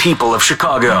against the people of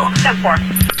Chicago.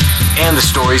 And the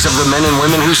stories of the men and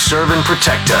women who serve and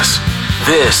protect us.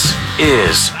 This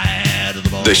is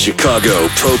the Chicago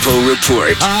POPO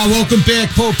Report. Welcome back,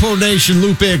 POPO Nation.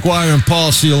 Lupe Aguirre and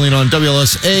Paul Sealing on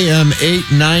WLS AM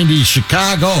 890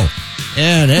 Chicago.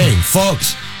 And hey,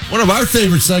 folks, one of our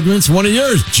favorite segments, one of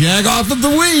yours, Jag Off of the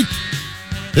Week.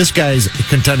 This guy's a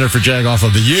contender for Jag Off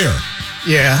of the Year.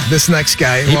 Yeah, this next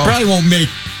guy. He probably won't make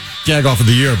Jag Off of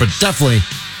the Year, but definitely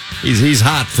he's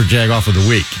hot for Jag Off of the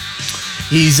Week.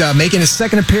 He's making his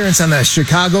second appearance on the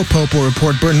Chicago POPO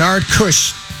Report. Bernard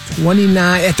Cush,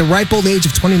 29, at the ripe old age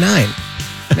of 29.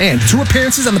 Man, 2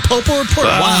 appearances on the POPO Report?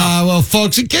 Wow. Well,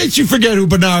 folks, in case you forget who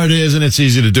Bernard is, and it's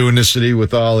easy to do in this city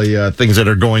with all the things that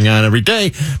are going on every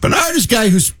day, Bernard is a guy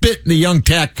who spit in the young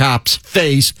tack cop's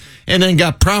face and then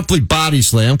got promptly body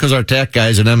slammed because our tack guy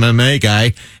is an MMA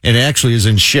guy and actually is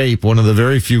in shape. One of the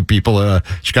very few people at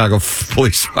Chicago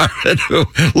Police Department who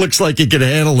looks like he can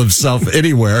handle himself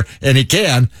anywhere, and he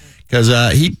can. Because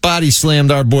he body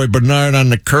slammed our boy Bernard on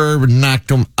the curb and knocked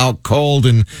him out cold,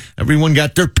 and everyone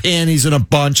got their panties in a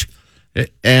bunch.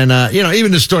 And,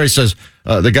 even the story says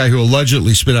the guy who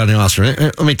allegedly spit on the officer.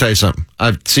 Let me tell you something.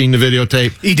 I've seen the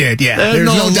videotape. He did, yeah. There's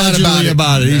no doubt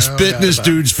about it. He spit in this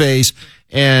dude's face,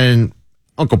 and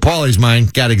Uncle Paulie's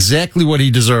mind got exactly what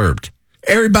he deserved.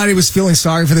 Everybody was feeling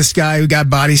sorry for this guy who got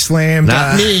body slammed.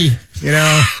 Not me.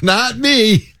 Not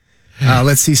me.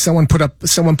 Let's see. Someone put up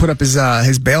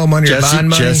his bail money or bond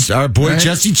money. Our boy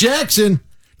Jesse Jackson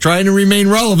trying to remain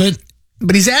relevant,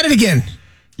 but he's at it again.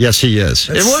 Yes, he is.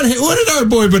 And what did our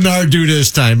boy Bernard do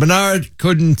this time? Bernard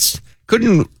couldn't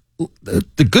the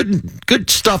good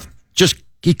stuff.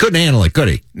 He couldn't handle it, could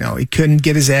he? No, he couldn't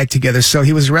get his act together, so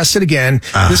he was arrested again,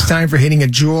 this time for hitting a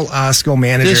Jewel Osco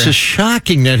manager. This is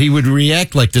shocking that he would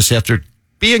react like this after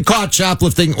being caught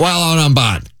shoplifting while out on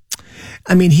bond.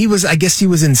 I mean, I guess he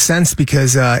was incensed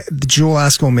because the Jewel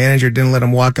Osco manager didn't let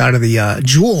him walk out of the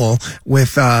Jewel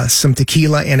with some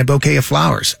tequila and a bouquet of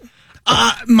flowers.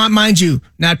 Mind you,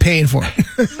 not paying for it.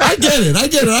 I get it.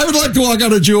 I would like to walk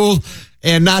out of Jewel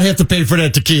and not have to pay for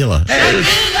that tequila.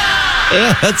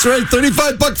 Yeah, that's right.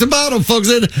 $35 a bottle, folks.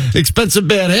 An expensive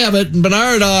bad habit. And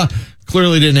Bernard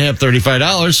clearly didn't have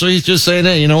 $35, so he's just saying,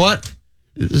 hey, you know what?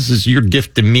 This is your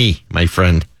gift to me, my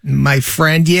friend. My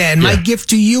friend, yeah. And my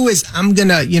gift to you is I'm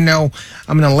gonna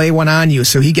lay one on you.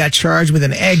 So he got charged with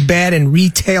an egg bat and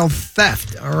retail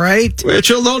theft. All right, which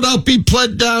will no doubt be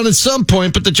pled down at some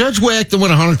point. But the judge whacked him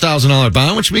with a $100,000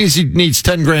 bond, which means he needs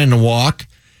 $10,000 to walk.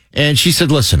 And she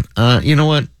said, listen, you know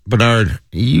what, Bernard,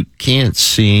 you can't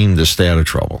seem to stay out of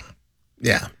trouble.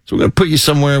 Yeah. So we're going to put you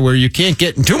somewhere where you can't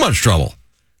get in too much trouble.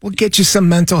 We'll get you some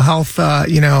mental health,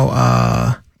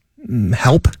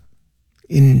 help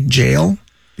in jail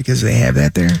because they have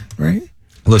that there, right?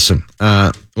 Listen,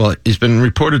 he's been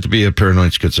reported to be a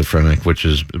paranoid schizophrenic, which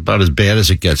is about as bad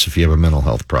as it gets if you have a mental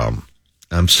health problem.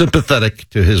 I'm sympathetic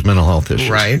to his mental health issues.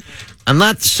 Right. I'm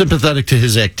not sympathetic to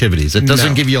his activities. It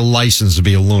doesn't give you a license to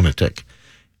be a lunatic.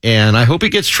 And I hope he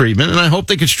gets treatment, and I hope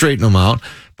they can straighten him out.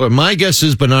 But my guess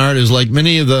is Bernard is like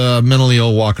many of the mentally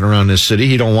ill walking around this city.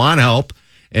 He don't want help,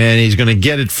 and he's going to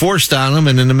get it forced on him.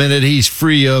 And in a minute he's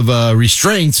free of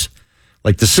restraints,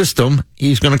 like the system,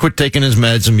 he's going to quit taking his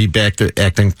meds and be back to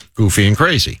acting goofy and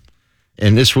crazy.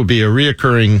 And this will be a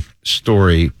reoccurring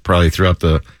story probably throughout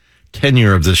the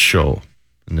tenure of this show.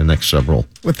 In the next several.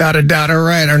 Without a doubt. All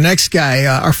right. Our next guy,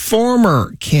 our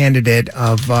former candidate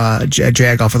of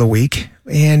Jag-Off of the Week.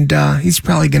 And he's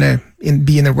probably going to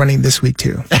be in the running this week,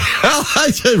 too. I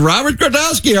said Robert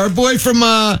Grodowski, our boy from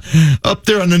up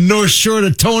there on the North Shore,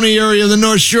 the Tony area of the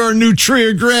North Shore, New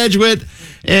Trier graduate.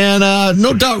 And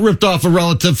no doubt ripped off a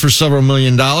relative for several $1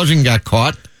 million and got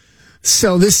caught.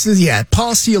 So this is,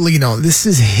 Paul Ciolino. This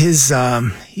is his,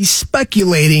 he's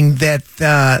speculating that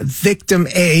victim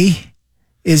A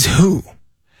is who?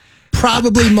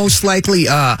 Probably most likely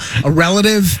a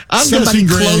relative, somebody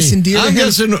close and dear to him. I'm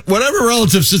guessing whatever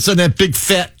relative sits on that big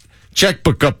fat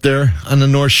checkbook up there on the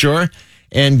North Shore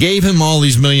and gave him all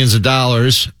these millions of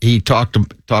dollars. He talked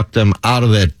them out of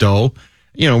that dough.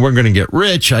 You know, we're going to get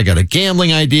rich. I got a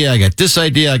gambling idea. I got this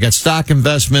idea. I got stock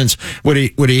investments. What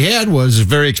he had was a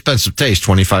very expensive taste,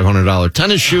 $2,500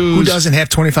 tennis shoes. Who doesn't have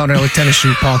 $2,500 tennis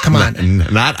shoe, Paul? Come on.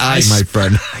 Not I, my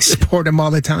friend. I support him all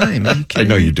the time. I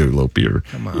know you do, Lupe. You're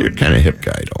kind of hip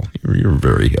guy, though. You're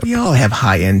very hip. We all have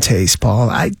high-end taste, Paul.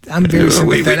 I'm very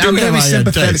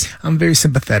sympathetic. I'm very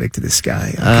sympathetic to this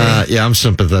guy. Okay? Yeah, I'm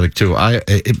sympathetic, too.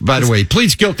 By the way, he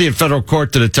pleads guilty in federal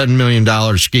court to the $10 million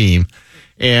scheme.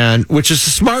 And which is a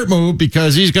smart move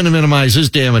because he's going to minimize his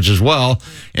damage as well.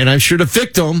 And I'm sure the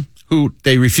victim, who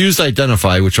they refuse to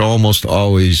identify, which almost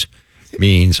always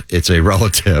means it's a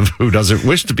relative who doesn't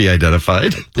wish to be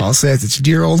identified. Paul says it's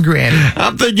dear old Granny.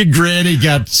 I'm thinking Granny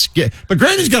got scared. But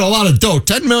Granny's got a lot of dough.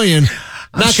 $10 million,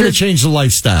 not going to change the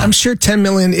lifestyle. I'm sure $10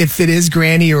 million, if it is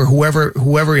Granny or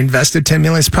whoever invested $10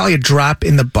 million, it's probably a drop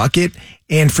in the bucket.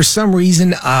 And for some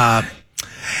reason, had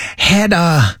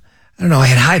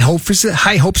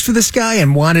high hopes for this guy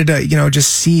and wanted to,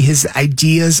 just see his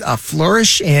ideas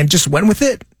flourish and just went with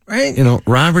it, right?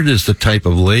 Robert is the type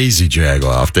of lazy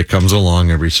jag-off that comes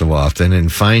along every so often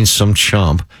and finds some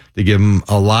chump to give him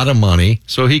a lot of money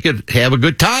so he could have a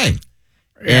good time.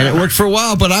 And it worked for a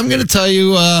while, but I'm going to tell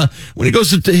you, when he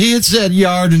he hits that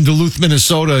yard in Duluth,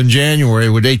 Minnesota in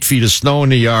January with 8 feet of snow in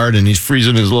the yard and he's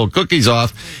freezing his little cookies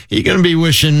off, he's going to be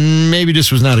wishing maybe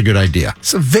this was not a good idea.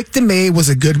 So Victim A was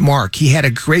a good mark. He had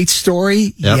a great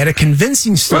story. He had a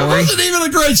convincing story. Well, it wasn't even a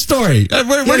great story.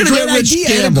 We're going to get rich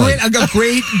gambling. I got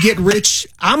great, get rich.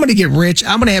 I'm going to get rich.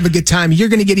 I'm going to have a good time. You're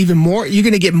going to get even more. You're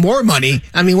going to get more money.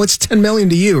 I mean, what's $10 million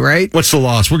to you, right? What's the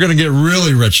loss? We're going to get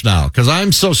really rich now because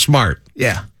I'm so smart.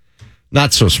 Yeah.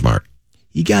 Not so smart.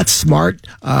 He got smart,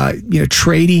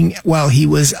 trading while he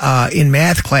was in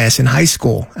math class in high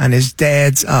school on his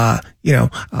dad's, pretend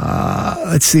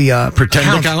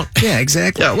account. Yeah,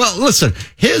 exactly. Yeah, well, listen,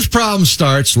 his problem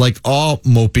starts like all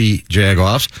mopey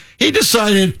jag-offs. He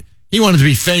decided He wanted to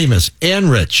be famous and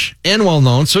rich and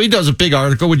well-known, so he does a big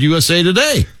article with USA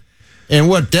Today. And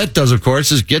what that does, of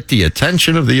course, is get the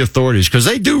attention of the authorities, because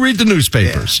they do read the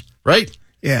newspapers, right?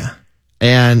 Yeah.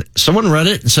 And someone read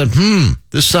it and said,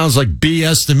 this sounds like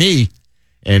BS to me.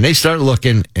 And they start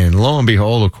looking, and lo and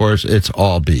behold, of course, it's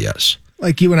all BS.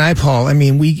 Like you and I, Paul, I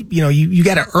mean, you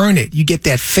got to earn it. You get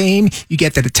that fame, you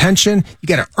get that attention, you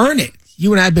got to earn it.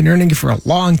 You and I have been earning it for a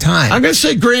long time. I'm going to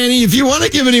say, Granny, if you want to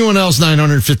give anyone else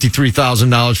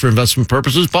 $953,000 for investment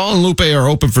purposes, Paul and Lupe are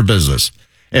open for business.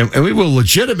 And we will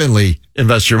legitimately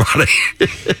invest your money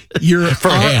for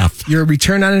half. Your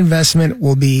return on investment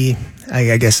will be,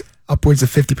 I guess, upwards of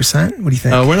 50%. What do you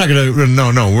think? We're not going to.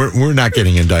 No, we're not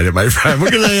getting indicted, my friend.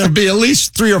 We're going to be at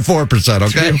least 3 or 4%.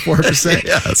 Okay, 3 or 4%.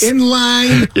 Yes. In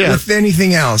line with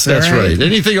anything else. That's right.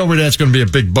 Anything over that's going to be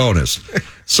a big bonus.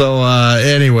 So,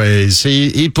 anyways,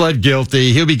 he pled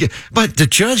guilty. But the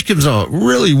judge gives a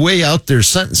really way out there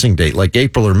sentencing date, like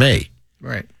April or May.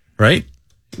 Right. Right.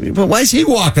 But why is he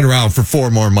walking around for 4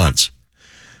 more months?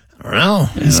 I don't know.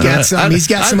 He's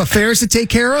got some affairs to take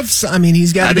care of. So, I mean,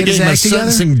 he's got to get his act together.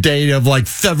 A sentencing date of like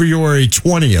February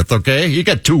 20th. Okay, you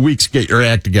got 2 weeks to get your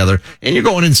act together, and you're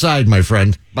going inside, my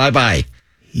friend. Bye.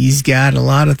 He's got a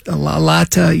lot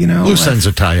to, loose ends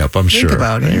to tie up, I'm sure.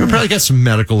 About it, You've probably got some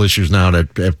medical issues now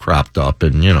that have cropped up,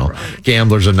 and, right.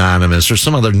 Gamblers Anonymous or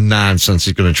some other nonsense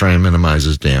he's going to try and minimize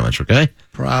his damage, okay?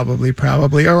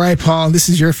 Probably. All right, Paul, this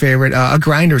is your favorite, a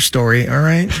Grindr story, all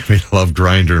right? We love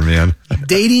Grindr, man.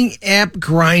 Dating app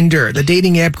Grindr, the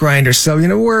dating app Grindr. So,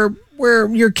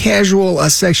 where your casual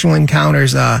sexual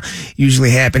encounters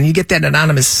usually happen. You get that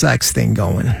anonymous sex thing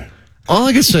going. All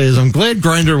I can say is I'm glad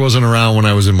Grindr wasn't around when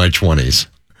I was in my 20s.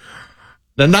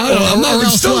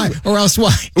 Or else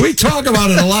why? We talk about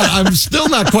it a lot. I'm still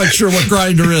not quite sure what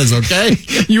Grindr is, okay?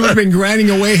 You would have been grinding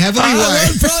away heavily?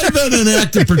 I've probably been an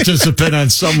active participant on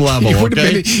some level, you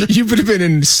would have been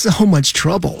in so much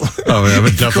trouble. Oh, yeah,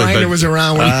 but definitely. Grindr was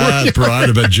around when I'd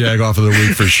have been Jag off of the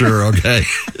week for sure, okay?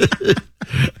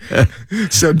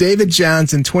 So David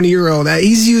Johnson, 20-year-old,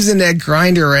 he's using that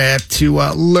Grindr app to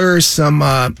lure some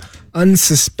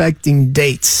unsuspecting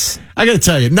dates. I got to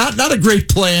tell you, not a great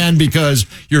plan, because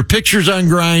your pictures on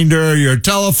Grindr, your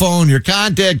telephone, your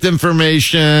contact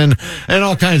information, and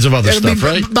all kinds of other stuff,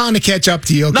 right? Bound to catch up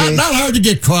to you, okay? Not hard to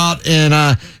get caught. And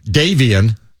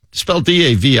Davion, spelled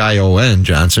Davion,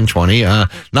 Johnson, 20.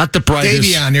 Not the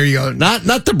brightest. Davion, there you go.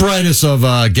 Not the brightest of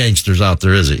gangsters out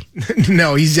there, is he?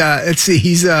 No, he's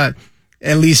he's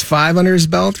at least 5 under his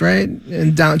belt, right?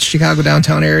 In Chicago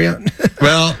downtown area.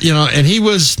 Well, and he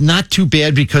was not too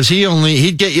bad, because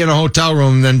he'd get you in a hotel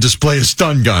room and then display a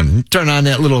stun gun. Turn on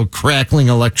that little crackling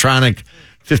electronic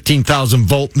 15,000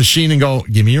 volt machine and go,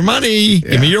 give me your money,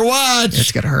 give me your watch.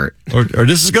 It's going to hurt. Or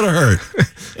this is going to hurt.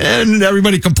 And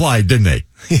everybody complied, didn't they?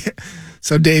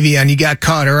 So, Davion, you got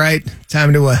caught, all right?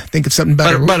 Time to think of something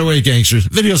better. By the way, gangsters,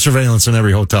 video surveillance in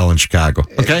every hotel in Chicago,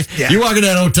 okay? Yeah. You walk in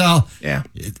that hotel,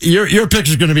 your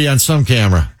picture's going to be on some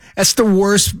camera. That's the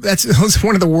worst. That's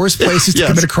one of the worst places to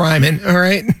commit a crime in, all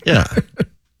right? Yeah.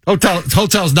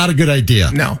 Hotel's not a good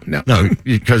idea. No. No,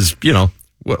 because,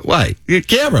 why? You got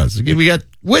cameras. We got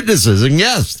witnesses and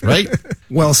guests, right?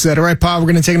 Well said. All right, Paul, we're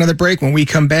going to take another break. When we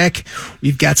come back,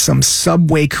 we've got some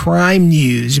subway crime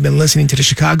news. You've been listening to the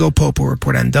Chicago POPO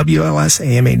Report on WLS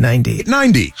AM 890.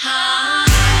 90.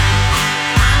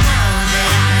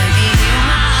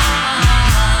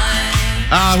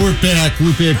 We're back.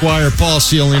 Lupe Aguirre, Paul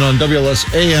Sealing on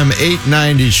WLS AM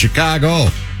 890 Chicago.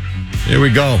 Here we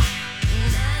go.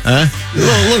 A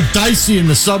little dicey in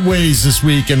the subways this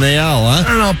week in the L, huh? I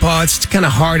don't know, Paul. It's kind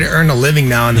of hard to earn a living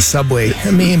now in the subway.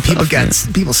 I mean,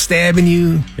 people stabbing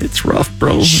you. It's rough,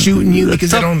 bro. Shooting you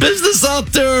because they don't business out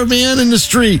there, man, in the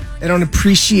street. They don't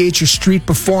appreciate your street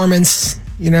performance.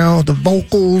 The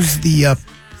vocals, the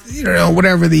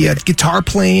whatever, the guitar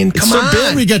playing. Come on. So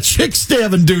bad we got chicks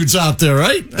stabbing dudes out there,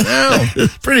 right? No.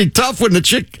 It's pretty tough when the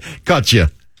chick cuts you.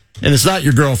 And it's not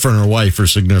your girlfriend or wife or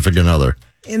significant other.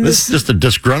 And this is just a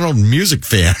disgruntled music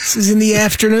fan. This is in the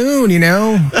afternoon,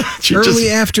 early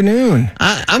afternoon.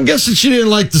 I'm guessing she didn't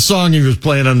like the song he was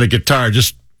playing on the guitar.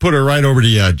 Just put her right over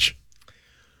the edge.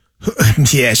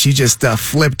 Yeah, she just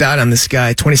flipped out on this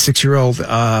guy, 26-year-old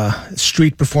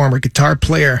street performer, guitar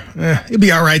player. He'll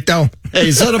be all right, though.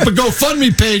 Hey, set up a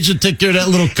GoFundMe page and take care of that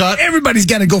little cut. Everybody's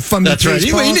got a GoFundMe page. That's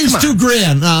right. He needs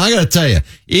 $2,000. Now, I got to tell you,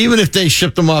 even if they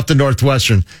shipped him off to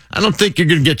Northwestern, I don't think you're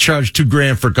going to get charged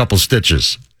 $2,000 for a couple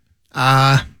stitches.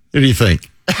 What do you think?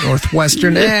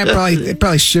 Northwestern.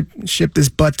 Probably shipped his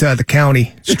butt to the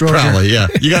county. Stroger. Probably, yeah.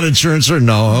 You got insurance or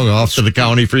no? Off to the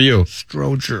county for you.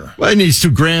 Stroger. Well, he needs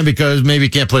 $2,000 because maybe he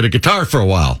can't play the guitar for a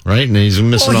while, right? And he's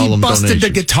missing all them donations. He busted the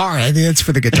guitar. I think that's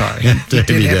for the guitar.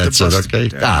 Maybe that's it, okay?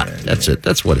 That's it.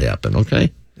 That's what happened,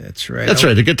 okay? That's right. That's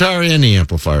right. The guitar and the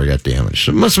amplifier got damaged.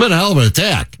 It must have been a hell of an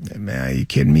attack. Man, are you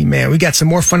kidding me, man? We got some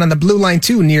more fun on the Blue Line,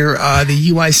 too, near the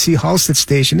UIC Halstead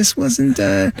station. This wasn't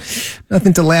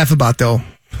nothing to laugh about, though.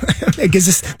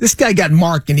 Because this guy got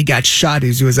marked and he got shot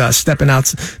as he was stepping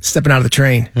out of the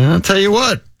train. I'll tell you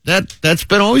what, that's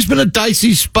always been a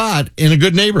dicey spot in a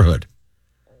good neighborhood,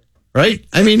 right?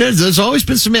 I mean, there's always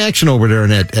been some action over there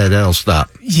at L Stop.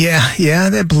 Yeah,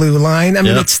 that Blue Line. I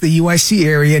mean, it's the UIC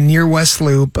area near West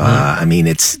Loop. I mean,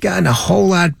 it's gotten a whole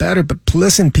lot better. But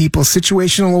listen, people,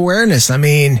 situational awareness. I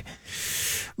mean,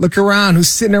 look around. Who's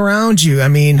sitting around you? I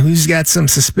mean, who's got some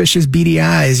suspicious beady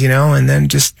eyes? And then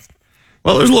just.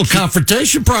 Well, there's a little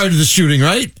confrontation prior to the shooting,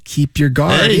 right? Keep your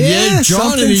guard. Hey,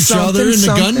 jawing at each other, and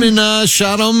the gunman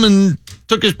shot him and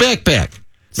took his backpack.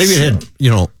 Maybe it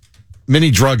had, many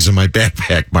drugs in my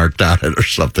backpack marked on it or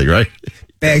something, right?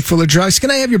 Bag full of drugs. Can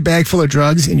I have your bag full of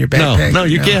drugs in your backpack? No,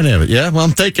 you can't have it. Yeah, well,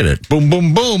 I'm taking it. Boom,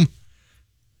 boom, boom.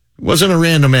 It wasn't a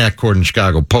random act, according to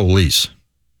Chicago police.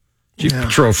 Chief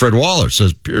Patrol Fred Waller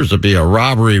says appears to be a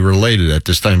robbery related at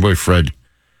this time. Boy, Fred,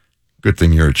 good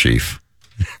thing you're a chief.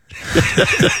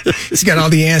 He's got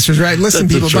all the answers right. Listen,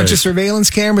 people, a bunch of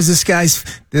surveillance cameras. This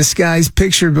guy's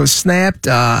picture was snapped.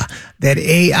 That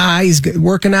AI is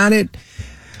working on it.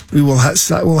 We'll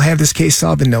have this case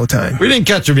solved in no time. We didn't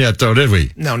catch him yet, though, did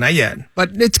we? No, not yet.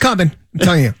 But it's coming. I'm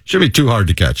telling you. Should be too hard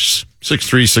to catch.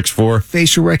 6'3", 6'4".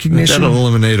 Facial recognition. That'll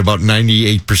eliminate about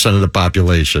 98% of the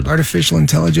population. Artificial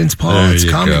intelligence, Paul. It's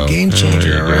coming. Game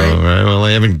changer, all right? All right. Well,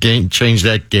 they haven't changed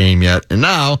that game yet. And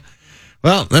now.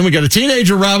 Well, then we got a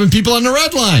teenager robbing people on the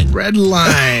red line. Red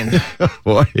line.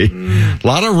 Boy, a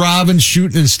lot of robbing,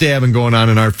 shooting, and stabbing going on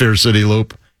in our fair city,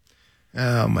 Loop.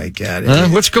 Oh, my God.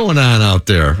 What's going on out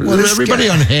there? Well, is everybody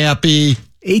unhappy?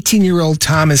 18-year-old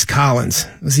Thomas Collins.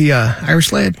 Was he an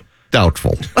Irish lad?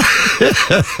 Doubtful.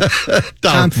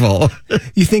 Doubtful.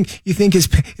 You think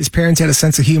his parents had a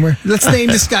sense of humor? Let's name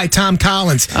this guy Tom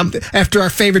Collins after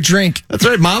our favorite drink. That's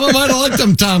right. Mama might have liked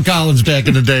them Tom Collins back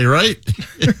in the day, right?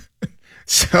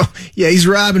 So, yeah, he's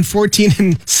robbing 14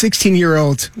 and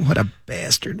 16-year-olds. What a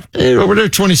bastard. Hey, over there,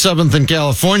 27th in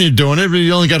California doing it, but he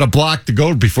only got a block to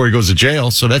go before he goes to jail,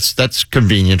 so that's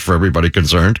convenient for everybody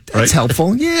concerned. That's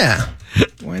helpful, yeah.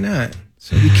 Why not?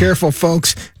 So be careful,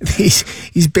 folks.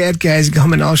 These bad guys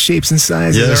come in all shapes and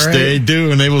sizes, yes, all right? They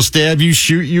do, and they will stab you,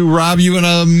 shoot you, rob you in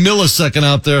a millisecond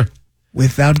out there.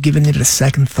 Without giving it a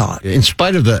second thought. In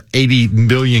spite of the 80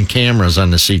 million cameras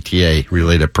on the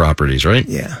CTA-related properties, right?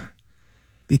 Yeah.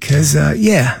 Because,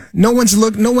 no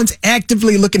one's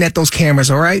actively looking at those cameras,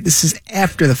 all right? This is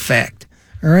after the fact,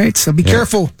 all right? So be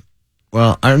careful.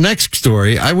 Well, our next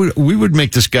story, we would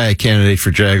make this guy a candidate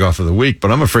for Jag-Off of the Week,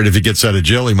 but I'm afraid if he gets out of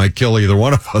jail, he might kill either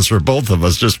one of us or both of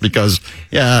us just because,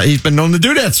 he's been known to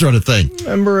do that sort of thing.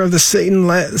 Member of the Satan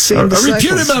Disciples. A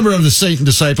reputed member of the Satan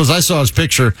Disciples. I saw his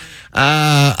picture.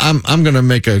 I'm going to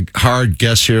make a hard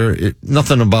guess here.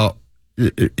 Nothing about...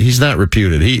 He's not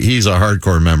reputed. He's a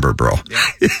hardcore member, bro.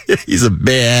 Yeah. He's a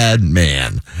bad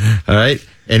man. All right?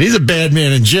 And he's a bad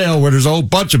man in jail where there's a whole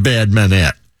bunch of bad men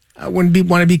at. I wouldn't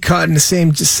want to be caught in the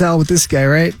same cell with this guy,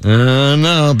 right?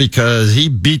 No, because he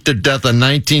beat to death a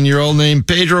 19-year-old named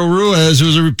Pedro Ruiz,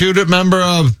 who's a reputed member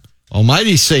of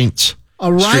Almighty Saints.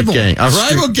 A rival gang. A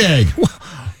rival gang.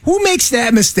 Who makes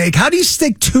that mistake? How do you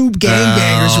stick two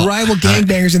gangbangers, rival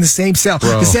gangbangers in the same cell?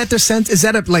 Bro. Is that their sense? Is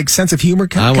that a sense of humor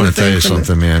kind I of want to thing tell you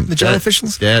something, man. The jail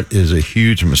officials? That is a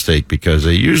huge mistake because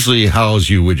they usually house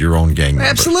you with your own gang member.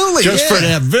 Absolutely, Just for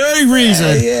that very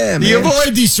reason. You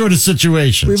avoid these sort of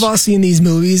situations. We've all seen these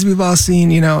movies. We've all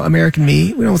seen, American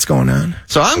Me. We know what's going on.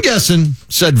 So I'm guessing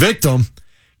said victim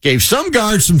gave some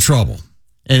guard some trouble.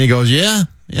 And he goes, well,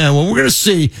 we're going to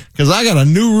see because I got a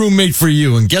new roommate for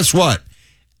you. And guess what?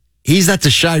 He's not the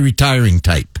shy, retiring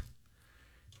type.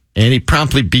 And he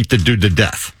promptly beat the dude to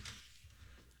death.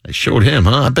 I showed him,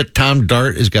 I bet Tom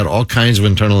Dart has got all kinds of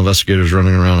internal investigators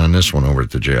running around on this one over at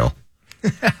the jail.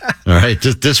 All right,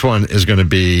 this one is going to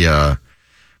be,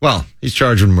 he's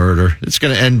charged with murder. It's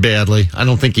going to end badly. I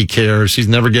don't think he cares. He's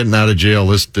never getting out of jail,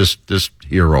 this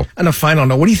hero. On a final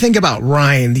note, what do you think about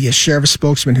Ryan, the sheriff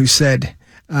spokesman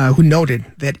who noted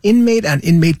that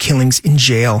inmate-on-inmate killings in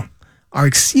jail are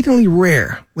exceedingly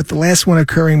rare, with the last one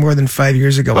occurring more than 5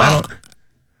 years ago. Well,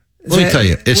 let me tell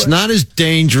you, it's not as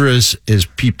dangerous as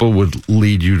people would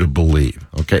lead you to believe,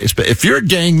 okay? If you're a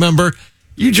gang member,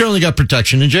 you generally got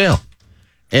protection in jail.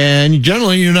 And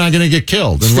generally, you're not going to get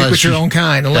killed. Stick with your own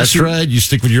kind. That's right. You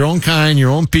stick with your own kind,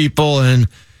 your own people, and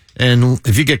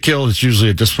if you get killed, it's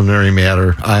usually a disciplinary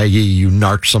matter, i.e., you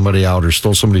narked somebody out or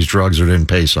stole somebody's drugs or didn't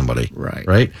pay somebody.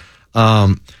 Right.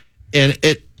 And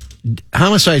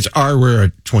homicides are rare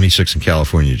at 26 in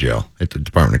California jail at the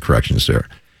Department of Corrections there.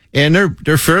 And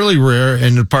they're fairly rare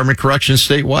in the Department of Corrections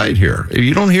statewide here.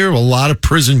 You don't hear of a lot of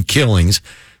prison killings,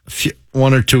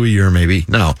 one or two a year maybe.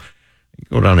 No.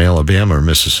 Go down to Alabama or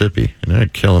Mississippi, and they're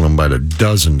killing them by the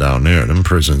dozen down there. Them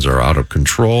prisons are out of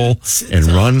control and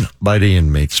run by the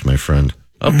inmates, my friend.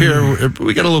 Up here,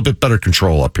 we got a little bit better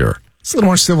control up here. It's a little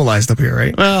more civilized up here,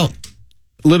 right? Well,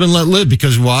 live and let live,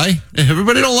 because why?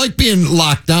 Everybody don't like being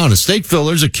locked down. A Stateville,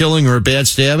 there's a killing or a bad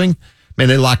stabbing, man,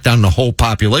 they lock down the whole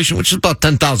population, which is about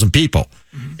 10,000 people.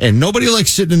 And nobody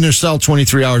likes sitting in their cell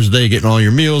 23 hours a day getting all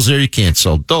your meals there. You can't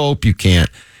sell dope. You can't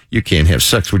have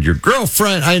sex with your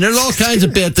girlfriend. I mean, there's all kinds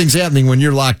of bad things happening when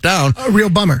you're locked down. A real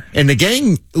bummer. And the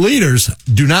gang leaders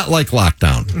do not like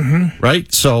lockdown, right?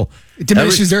 So it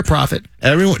diminishes their profit.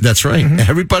 That's right.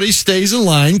 Everybody stays in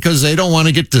line because they don't want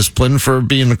to get disciplined for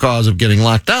being the cause of getting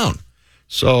locked down.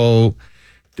 So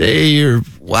they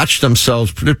watch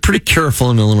themselves. They're pretty careful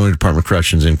in the Illinois Department of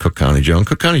Corrections in Cook County Jail. And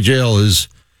Cook County Jail is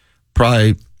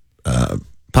probably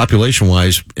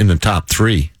population-wise in the top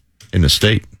 3 in the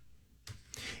state.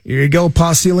 Here you go,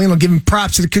 Paul Ciolino, giving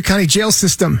props to the Cook County jail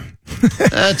system.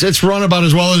 It's run about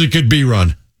as well as it could be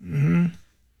run.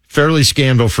 Fairly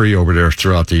scandal-free over there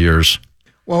throughout the years.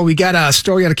 Well, we got a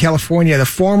story out of California. The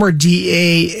former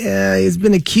DA has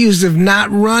been accused of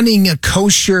not running a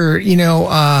kosher,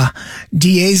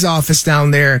 DA's office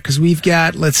down there. Because we've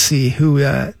got, let's see,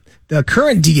 the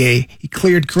current DA, he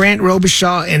cleared Grant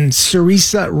Robichaud and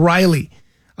Cerisa Riley,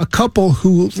 a couple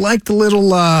who liked a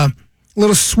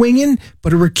little swinging,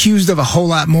 but are accused of a whole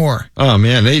lot more. Oh,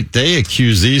 man, they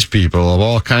accuse these people of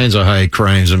all kinds of high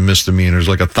crimes and misdemeanors,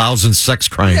 like 1,000 sex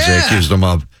crimes they accused them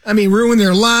of. I mean, ruin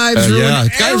their lives, ruin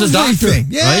guy's a doctor,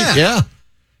 right?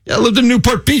 Yeah, lived in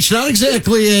Newport Beach, not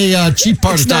exactly a cheap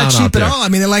part of town. It's not cheap at all. I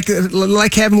mean, they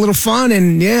like having a little fun,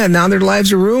 and now their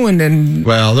lives are ruined. And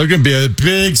well, there's going to be a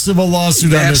big civil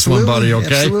lawsuit on this one, buddy,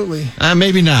 okay? Absolutely.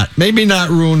 Maybe not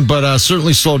ruined, but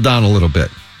certainly slowed down a little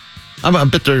bit. I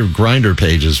bet their Grindr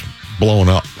page is blowing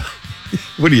up.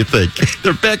 What do you think?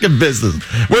 They're back in business.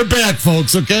 We're back,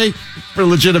 folks, okay? For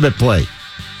legitimate play.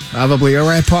 Probably. All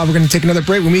right, Paul, we're going to take another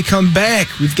break. When we come back,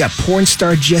 we've got porn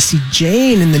star Jessie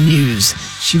Jane in the news.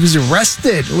 She was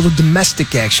arrested. A little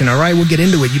domestic action. All right, we'll get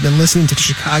into it. You've been listening to the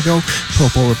Chicago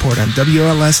POPO Report on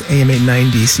WLS AM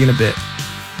 890. See you in a bit.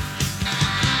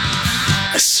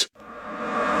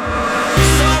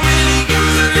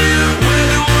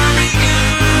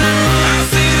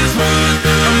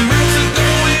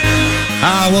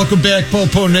 Welcome back,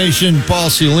 Popo Nation. Paul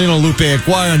Ciolino, Lupe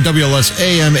Aguirre on WLS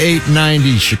AM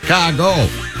 890 Chicago.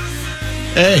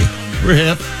 Hey, we're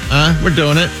hip. We're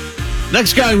doing it.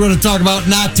 Next guy we're going to talk about,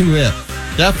 not too hip.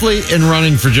 Definitely in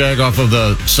running for Jagoff of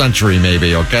the century,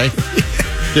 maybe, okay?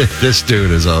 This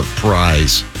dude is a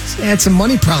prize. Had some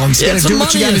money problems. You got to do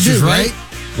what you got to do, right?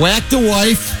 Whacked a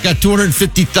wife, got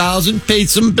 $250,000, paid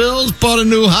some bills, bought a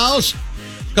new house.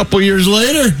 A couple years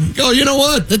later, go, you know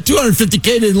what? The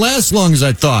 $250K didn't last as long as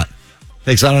I thought.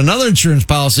 Takes out another insurance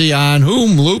policy on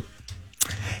whom, Luke?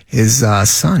 His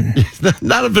son.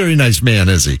 Not a very nice man,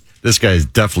 is he? This guy's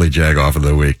definitely Jagoff of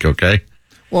the week, okay?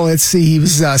 Well, let's see. He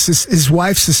was his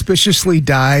wife suspiciously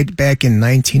died back in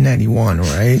 1991,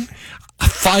 right? A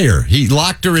fire. He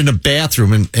locked her in a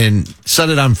bathroom and set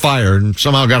it on fire and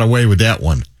somehow got away with that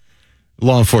one.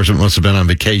 Law enforcement must have been on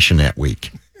vacation that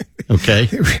week. Okay.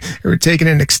 They were taking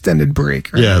an extended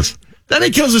break. Right? Yes. Then he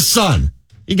kills his son.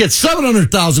 He gets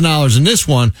 $700,000 in this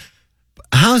one.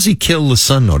 How does he kill the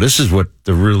son, though? This is what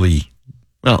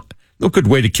no good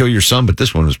way to kill your son, but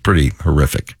this one was pretty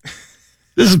horrific.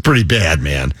 This is pretty bad,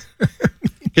 man.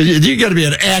 You got to be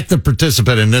an active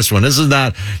participant in this one. This is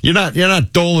not, you're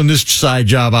not doling this side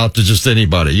job out to just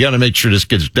anybody. You got to make sure this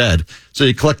kid's dead so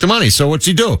you collect the money. So what's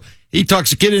he do? He talks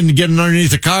the kid into getting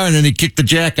underneath the car, and then he kicked the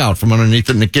jack out from underneath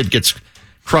it, and the kid gets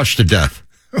crushed to death.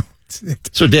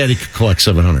 So daddy could collect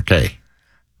 $700K.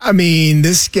 I mean,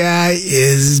 this guy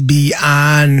is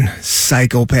beyond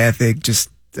psychopathic, just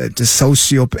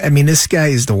sociopath. I mean, this guy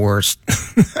is the worst.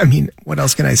 I mean, what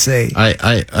else can I say?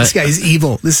 This guy is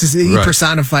evil. He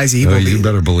personifies evil. Oh, you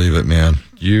better believe it, man.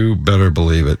 You better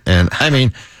believe it. And I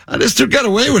mean, this dude got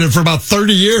away with it for about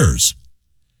 30 years.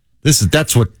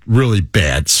 That's what really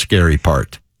bad, scary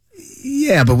part.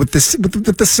 Yeah, but with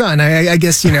the sun, I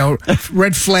guess,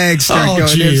 red flags start going.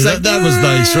 Geez, that was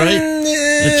nice,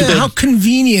 right? How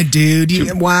convenient,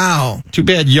 dude. Wow. Too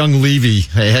bad young Levy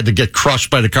had to get crushed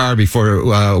by the car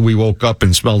before we woke up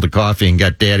and smelled the coffee and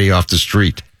got Daddy off the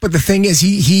street. But the thing is,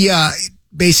 he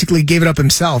basically gave it up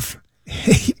himself.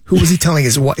 Who was he telling?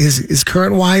 His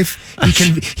current wife?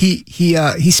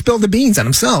 He spilled the beans on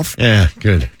himself. Yeah,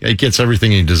 good. He gets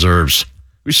everything he deserves.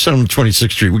 We sent him to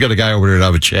 26th Street. We got a guy over there to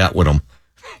have a chat with him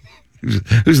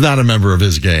who's not a member of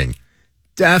his gang.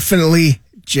 Definitely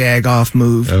jag-off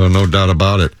move. Oh, no doubt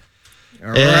about it.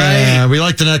 All right. We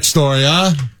like the next story,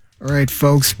 huh? All right,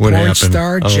 folks. What Porn happened?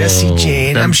 star Jessie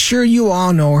Jane. I'm sure you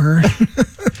all know her.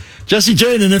 Jessie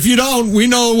Jane, and if you don't, we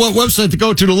know what website to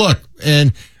go to look.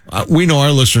 And we know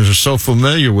our listeners are so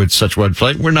familiar with such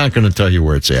website, we're not going to tell you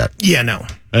where it's at. Yeah, no.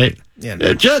 Right? Yeah,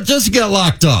 no. Jessie got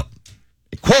locked up.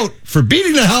 Quote, for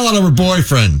beating the hell out of her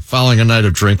boyfriend following a night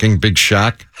of drinking. Big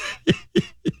shock.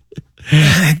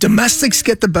 Domestics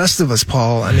get the best of us,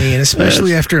 Paul. I mean,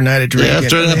 especially after a night of drinking. Yeah,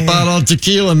 after that bottle of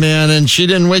tequila, man, and she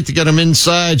didn't wait to get him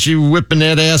inside. She whipping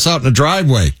that ass out in the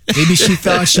driveway. Maybe she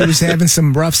thought she was having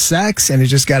some rough sex and it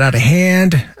just got out of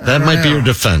hand. That might be her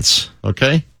defense,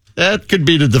 okay? That could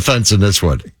be the defense in this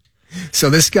one. So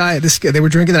this guy, they were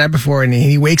drinking the night before, and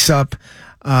he wakes up,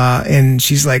 and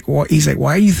he's like, why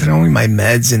are you throwing my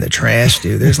meds in the trash,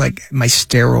 dude? There's like my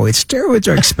steroids. Steroids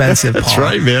are expensive, Paul. That's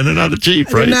right, man. They're not cheap,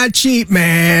 right? They're not cheap,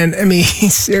 man. I mean,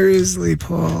 seriously,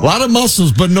 Paul. A lot of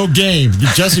muscles, but no game.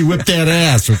 Jessie whipped that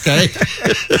ass, okay?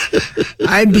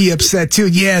 I'd be upset too.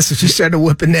 Yeah, so she started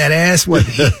whipping that ass. What?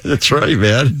 That's right,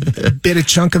 man. Bit a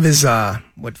chunk of his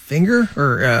finger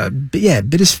or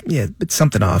bit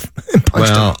something off.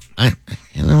 Well,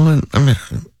 you know what?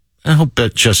 I hope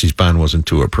that Jessie's bond wasn't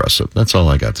too oppressive. That's all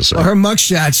I got to say. Well, her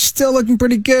mugshot's still looking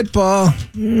pretty good, Paul.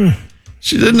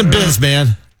 She's in the biz,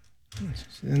 man.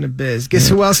 She's in the biz. Guess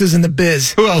who else is in the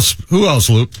biz? Who else,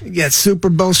 Luke? You got Super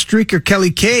Bowl streaker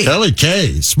Kelly Kay. Kelly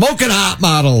Kay, smoking hot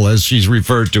model, as she's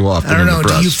referred to often. I don't know. In the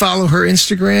press. Do you follow her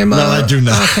Instagram? No, I do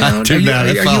not. Account? I do not.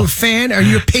 Are you a fan? Are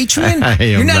you a patron? I am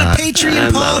You're not a I'm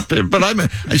Patreon, Paul.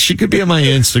 But she could be on my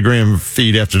Instagram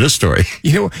feed after this story.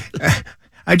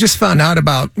 I just found out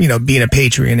about being a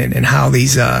Patreon and how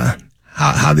these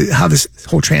how this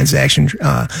whole transaction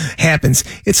happens.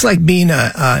 It's like being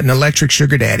an electric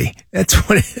sugar daddy. That's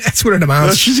what it amounts.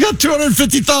 Well, she's got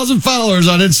 250,000 followers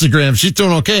on Instagram. She's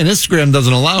doing okay, and Instagram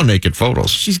doesn't allow naked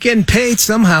photos. She's getting paid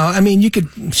somehow. I mean,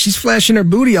 she's flashing her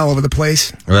booty all over the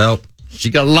place. Well, she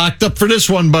got locked up for this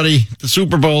one, buddy. The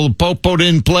Super Bowl, the Popo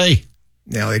didn't play.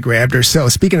 Now they grabbed her. So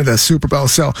speaking of the Super Bowl,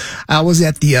 so I was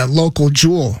at the local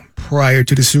Jewel prior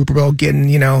to the Super Bowl, getting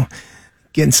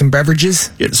some beverages,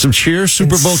 getting some cheer,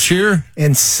 Super Bowl cheer,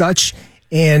 and such.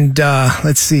 And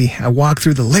let's see, I walked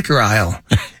through the liquor aisle.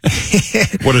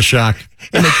 What a shock!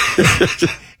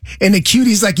 And the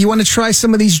cutie's like, "You want to try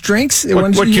some of these drinks?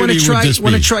 What cutie would this be?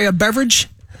 Want to try a beverage?"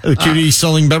 The cutie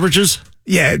selling beverages.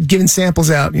 Yeah, giving samples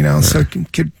out, so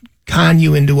it could con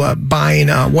you into buying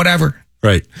whatever.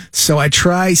 Right. So I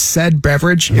try said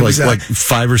beverage. It was like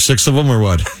 5 or 6 of them, or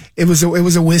what? It was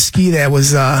a whiskey that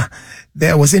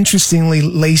was interestingly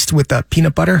laced with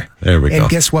peanut butter. There we go. And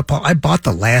guess what, Paul? I bought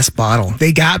the last bottle.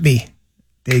 They got me.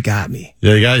 Yeah, they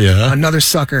got you, huh? Another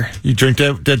sucker. You drink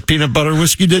that peanut butter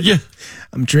whiskey, did you?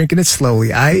 I'm drinking it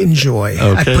slowly. I enjoy.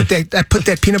 Okay. I put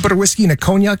that peanut butter whiskey in a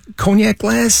cognac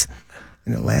glass.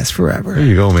 And it lasts forever. There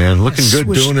you go, man. Looking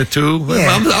good doing it, too.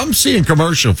 Yeah. I'm seeing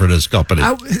commercial for this company.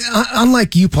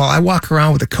 Unlike you, Paul, I walk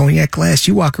around with a cognac glass.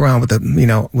 You walk around with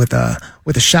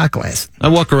a shot glass. I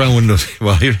walk around with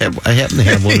I happen to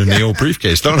have one in the old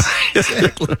briefcase, don't I?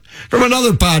 Exactly. From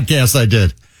another podcast I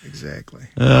did. Exactly.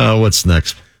 What's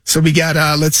next? So we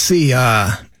got, let's see,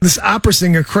 this opera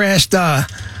singer crashed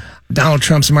Donald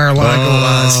Trump's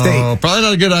Mar-a-Lago state. Probably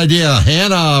not a good idea.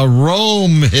 Hannah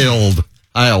Romhild.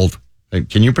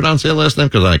 Can you pronounce that last name?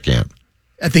 Because I can't.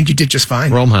 I think you did just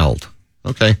fine. Romhild.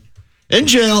 Okay. In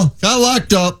jail. Got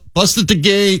locked up. Busted the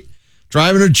gate.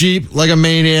 Driving her Jeep like a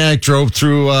maniac. Drove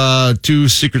through 2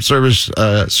 Secret Service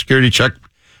security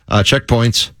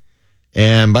checkpoints.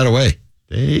 And by the way,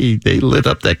 they lit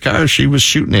up that car. She was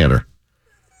shooting at her.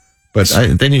 But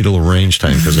they need a little range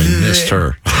time because they missed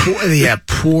her.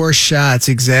 Poor shots.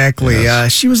 Exactly.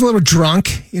 Yes. She was a little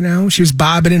drunk. She was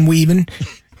bobbing and weaving.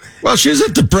 Well, she was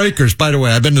at the Breakers. By the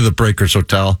way, I've been to the Breakers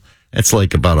Hotel. It's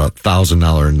like about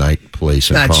 $1,000 a night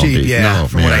place in Palm Not cheap, Beach. yeah, No,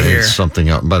 from man, what I hear. it's something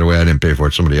else. By the way, I didn't pay for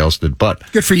it. Somebody else did. But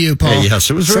good for you, Paul. Yes,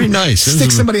 it was very nice.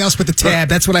 Stick somebody else with the tab.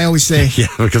 That's what I always say. Yeah,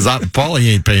 because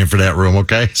Paulie ain't paying for that room,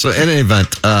 okay? So in any event,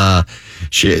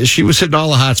 she was hitting all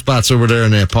the hot spots over there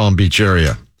in that Palm Beach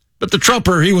area. But the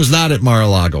Trumper, he was not at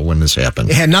Mar-a-Lago when this happened.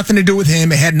 It had nothing to do with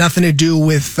him. It had nothing to do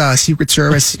with Secret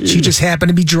Service. She just happened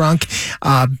to be drunk.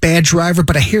 Bad driver,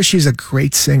 but I hear she's a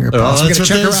great singer, Paul. So that's what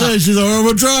they say. She's a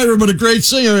horrible driver, but a great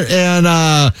singer,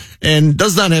 and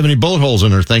does not have any bullet holes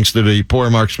in her, thanks to the poor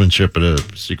marksmanship of the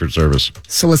Secret Service.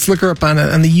 So let's look her up on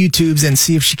the YouTubes and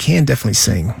see if she can definitely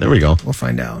sing. There we go. We'll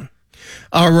find out.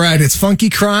 All right, it's funky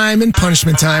crime and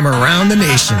punishment time around the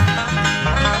nation.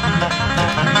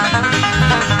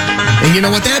 And you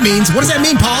know what that means? What does that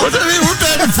mean, Paul? What does that mean? We're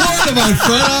back in Florida, my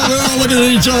friend. We're all looking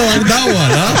at each other like that one,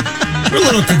 huh? We're a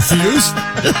little confused.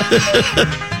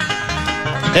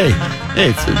 hey,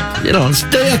 it's the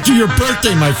day after your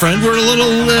birthday, my friend. We're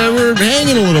we're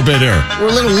hanging a little bit here. We're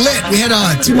a little lit. We had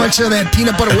too much of that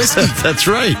peanut butter whiskey. That's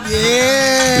right.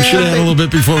 Yeah. We should have had a little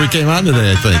bit before we came on today,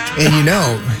 I think. And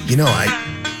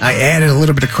I added a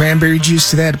little bit of cranberry juice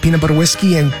to that peanut butter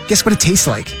whiskey, and guess what it tastes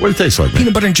like? What it tastes like, man?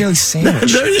 Peanut butter and jelly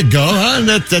sandwich. There you go,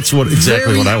 huh? That's what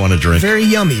what I want to drink. Very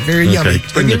yummy, very yummy.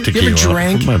 Bring the tequila. You ever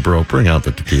drank? My bro, bring out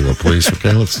the tequila, please.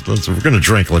 Okay, let's. We're gonna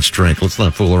drink. Let's drink. Let's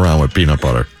not fool around with peanut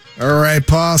butter. All right,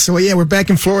 Paul. So yeah, we're back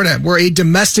in Florida, where a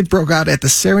domestic broke out at the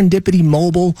Serendipity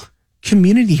Mobile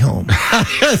Community Home.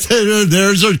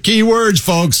 There's our key words,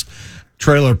 folks.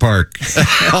 Trailer park,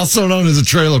 also known as a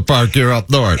trailer park here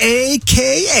up north.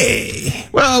 AKA.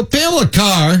 Well, Pamela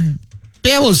Carr.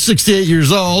 Pamela's 68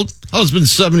 years old.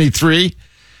 Husband's 73.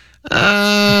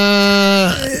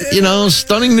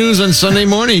 Stunning news on Sunday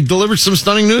morning. He delivered some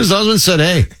stunning news. The husband said,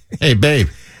 hey, babe,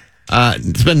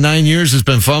 it's been 9 years. It's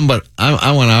been fun, but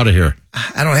I want out of here.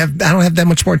 I don't have that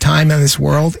much more time in this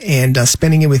world, and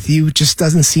spending it with you just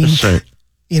doesn't seem... That's right.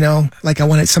 Like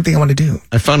something I want to do.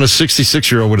 I found a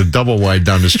 66-year-old with a double wide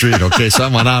down the street, okay? So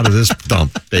I went out of this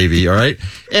dump, baby, all right?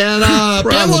 And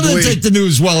Pamela didn't take the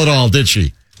news well at all, did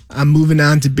she? I'm moving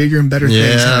on to bigger and better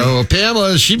things. Yeah, well,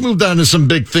 Pamela, she moved on to some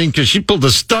big thing because she pulled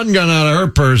a stun gun out of her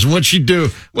purse. And what'd she do?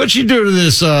 What'd she do to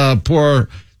this poor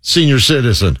senior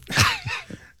citizen?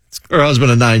 Her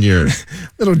husband of 9 years.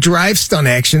 Little drive stun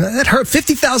action. That hurt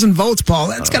 50,000 votes, Paul.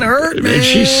 That's going to hurt, man.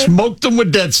 She smoked him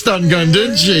with that stun gun,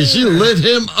 didn't she? She lit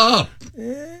him up.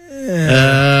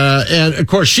 And, of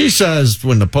course, she says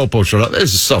when the Popo showed up,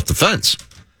 this is self-defense.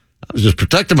 I was just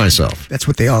protecting myself. That's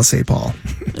what they all say, Paul.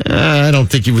 I don't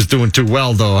think he was doing too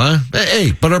well, though, huh?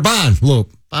 Hey, but our bond, Lupe,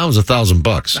 that was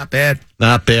 $1,000. Not bad.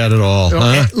 Not bad at all.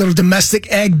 Little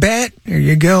domestic egg bat. There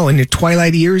you go. In your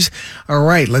twilight years. All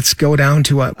right, let's go down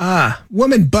to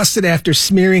woman busted after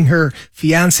smearing her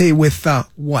fiance with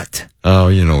what? Oh,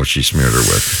 you know what she smeared her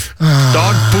with.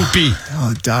 Dog poopy.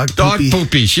 Oh, dog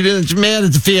poopy. She didn't mad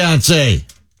at the fiance.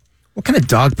 What kind of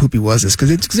dog poopy was this?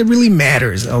 Because it really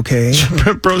matters, okay?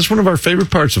 Bro, it's one of our favorite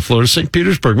parts of Florida, St.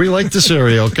 Petersburg. We like this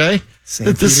area, okay?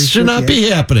 This should not be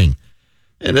happening.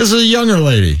 And this is a younger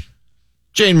lady,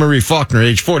 Jane Marie Faulkner,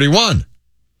 age 41.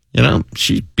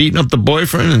 She's beating up the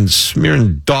boyfriend and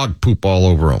smearing dog poop all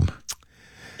over him.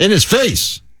 In his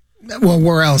face. Well,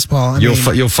 where else, Paul?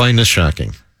 You'll find this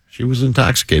shocking. She was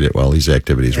intoxicated while these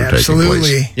activities were taking place.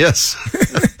 Absolutely. Yes.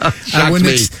 I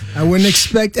wouldn't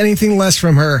expect anything less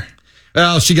from her.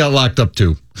 Well, she got locked up,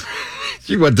 too.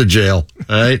 She went to jail,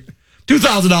 all right?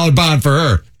 $2,000 bond for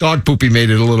her. Dog poopy made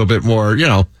it a little bit more,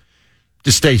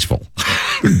 distasteful.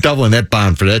 Doubling that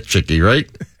bond for that chickie, right?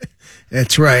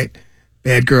 That's right.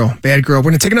 Bad girl. We're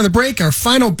going to take another break. Our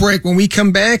final break. When we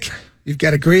come back, we've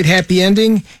got a great happy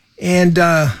ending and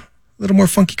a little more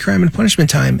funky crime and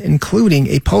punishment time, including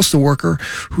a postal worker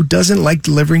who doesn't like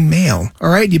delivering mail.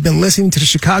 All right, you've been listening to the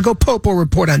Chicago POPO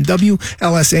Report on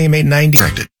WLSAM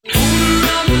 890.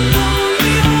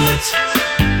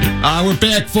 We're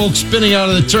back, folks, spinning out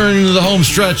of the turn into the home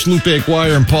stretch. Lupe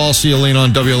Aguirre and Paul Ciolino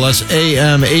on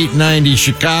WLSAM 890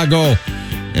 Chicago.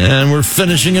 And we're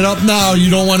finishing it up now. You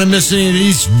don't want to miss any of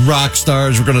these rock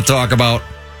stars we're going to talk about.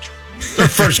 Our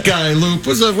first guy, Lupe.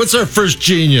 What's our first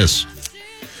genius?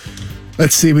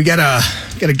 Let's see. We got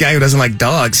a guy who doesn't like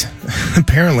dogs.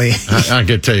 Apparently, I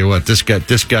can tell you what. This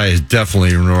guy is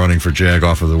definitely running for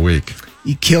Jag-Off of the Week.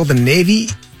 He killed a Navy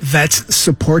vet's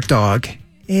support dog,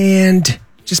 and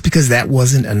just because that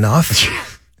wasn't enough.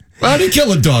 Well, how did he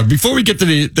kill a dog? Before we get to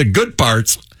the good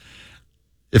parts,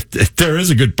 if there is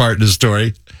a good part in the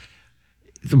story,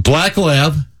 the black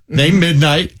lab named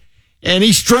Midnight, and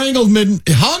he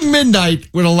hung Midnight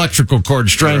with an electrical cord,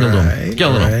 strangled him,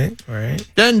 killing him. Right.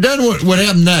 Then what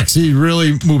happened next? He's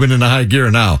really moving into high gear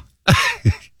now.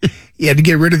 He had to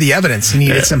get rid of the evidence. He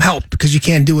needed some help because you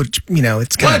can't do it.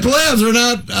 It's black labs are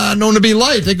not known to be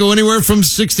light. They go anywhere from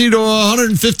 60 to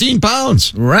 115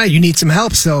 pounds. Right. You need some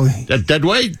help. So that dead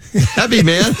weight, heavy,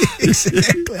 man.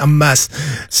 Exactly, a mess.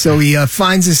 So he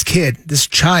finds this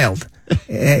child.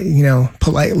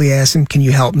 politely ask him, "Can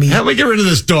you help me? Help me get rid of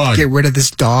this dog. Get rid of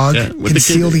this dog. Yeah, with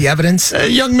Conceal the evidence." A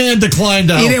young man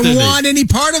declined out. He didn't want any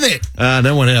part of it.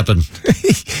 Then what happened?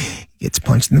 Gets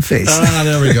punched in the face.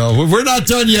 There we go. We're not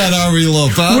done yet, are we, little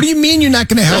pal? What do you mean you're not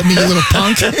going to help me, you little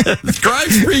punk? Crime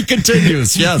spree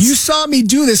continues. Yes. You saw me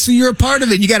do this, so you're a part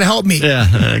of it. You got to help me.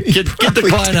 Yeah. Get the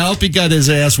client help. He got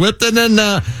his ass whipped. And then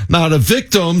now the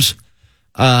victims,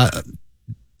 the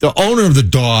owner of the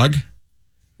dog,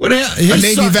 a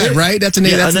Navy vet, right? That's a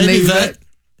Navy vet.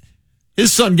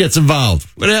 His son gets involved.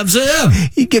 What happens to him?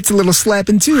 He gets a little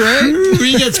slapping too, right?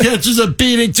 He catches a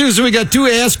beating too. So we got 2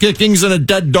 ass kickings and a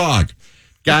dead dog.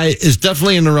 Guy is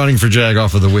definitely in the running for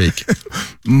Jag-Off of the Week.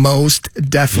 Most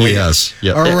definitely. Yes.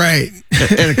 Yep. All right.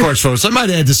 And of course, folks, I might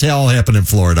add this all happened in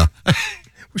Florida.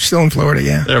 We're still in Florida,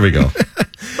 yeah. There we go.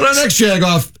 But our next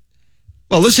Jag-Off,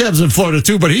 well, this happens in Florida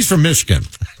too, but he's from Michigan.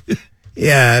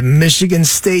 Yeah, Michigan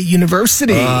State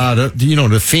University.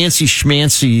 The fancy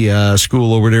schmancy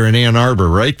school over there in Ann Arbor,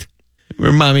 right?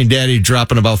 Where mommy and daddy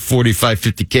dropping about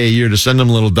 $45-50K a year to send them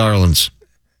little darlings.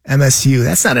 MSU.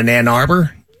 That's not in Ann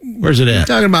Arbor. Where's it at?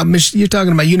 You're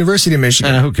talking about University of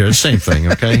Michigan. Who cares? Same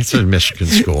thing, okay? It's a Michigan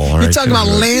school, all right? You're talking about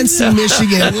Lansing,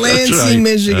 Michigan. Lansing,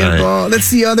 Michigan. Right. Paul. That's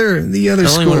the other school.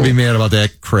 I only want to be mad about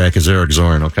that crack is Eric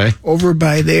Zorn, okay? Over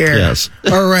by there. Yes.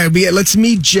 All right, let's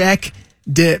meet Jack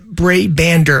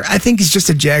DeBray-Bander. I think he's just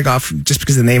a Jag-Off just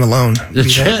because of the name alone.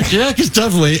 Jack is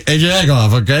definitely a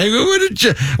Jag-Off, okay?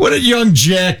 What did young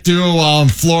Jack do while in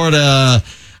Florida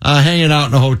hanging out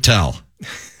in a hotel?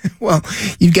 Well,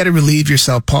 you've got to relieve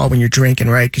yourself, Paul, when you're drinking,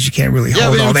 right? Because you can't really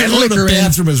hold all that liquor in. The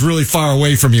bathroom is really far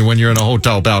away from you when you're in a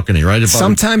hotel balcony, right?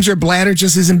 Sometimes your bladder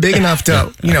just isn't big enough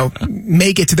to,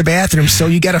 make it to the bathroom. So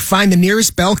you got to find the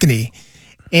nearest balcony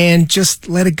and just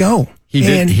let it go.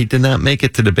 He did not make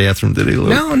it to the bathroom, did he, Luke?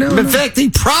 No. In fact, he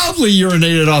proudly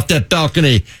urinated off that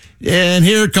balcony. And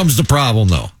here comes the problem,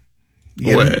 though.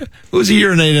 Yeah. Who's he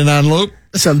urinating on, Luke?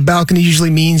 So the balcony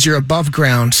usually means you're above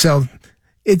ground. So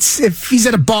if he's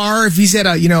at a bar, if he's at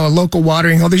a local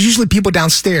watering hole, there's usually people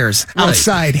downstairs,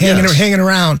 outside, hanging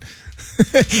around.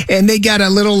 And they got a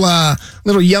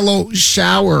little yellow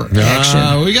shower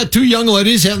action. We got 2 young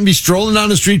ladies having to be strolling down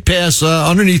the street past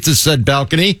underneath the said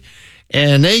balcony.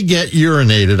 And they get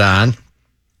urinated on,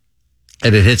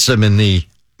 and it hits them in the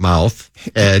mouth,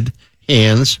 head,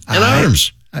 hands, and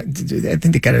arms. I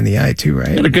think they got it in the eye, too,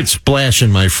 right? Got a good splashing,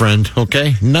 my friend,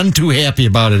 okay? None too happy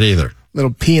about it either.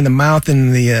 Little pee in the mouth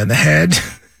and the head,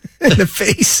 and the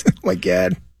face. Oh, my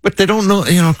God. But they don't know,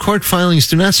 court filings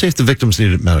do not say if the victims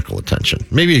needed medical attention.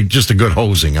 Maybe just a good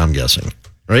hosing, I'm guessing,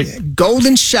 right? Yeah,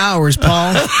 golden showers,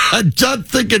 Paul. I'm not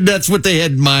thinking that's what they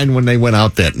had in mind when they went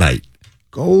out that night.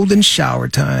 Golden shower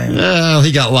time. Well,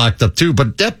 he got locked up too,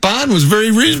 but that bond was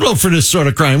very reasonable for this sort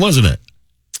of crime, wasn't it?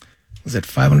 Was it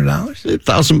 $500?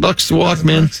 $1,000 to walk,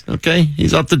 man. Okay,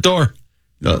 he's out the door,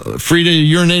 free to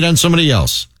urinate on somebody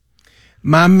else.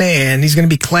 My man, he's going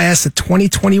to be class of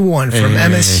 2021 from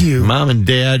MSU. Mom and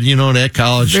Dad, that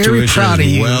college very tuition proud of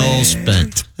you, well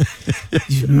spent.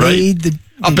 You made the.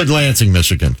 Up in Lansing,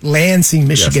 Michigan. Lansing,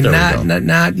 Michigan. Yes,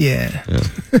 not yeah.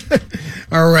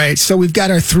 All right. So we've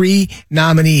got our 3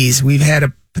 nominees. We have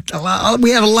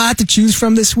a lot to choose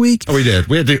from this week. Oh, we did.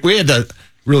 We had to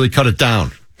really cut it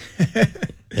down.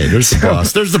 Hey, there's the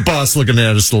boss. There's the boss looking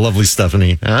at us, the lovely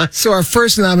Stephanie. Huh? So our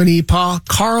first nominee, Paul,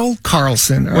 Carl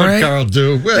Carlson. All right? What Carl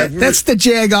do? That's the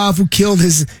Jag-Off who killed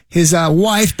his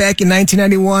wife back in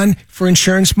 1991 for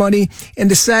insurance money and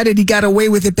decided he got away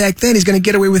with it back then. He's going to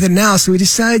get away with it now. So he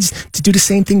decides to do the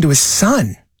same thing to his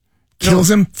son.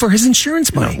 Kills him for his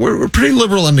insurance money. We're pretty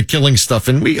liberal on the killing stuff,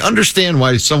 and we understand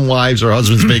why some wives or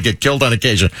husbands may get killed on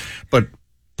occasion. But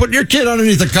putting your kid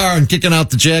underneath the car and kicking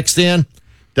out the jack stand,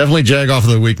 definitely Jag-Off of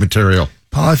the Week material.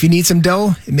 Paul, if you need some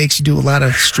dough, it makes you do a lot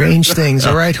of strange things,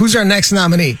 all right? Who's our next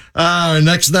nominee? Our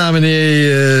next nominee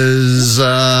is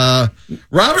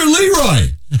Robert Leroy.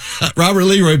 Robert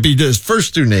Leroy be his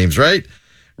first 2 names, right?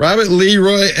 Robert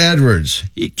Leroy Edwards.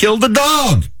 He killed a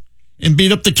dog and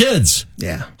beat up the kids.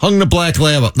 Yeah. Hung the black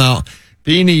lab up. Now,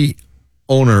 being the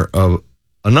owner of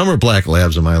a number of black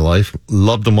labs in my life,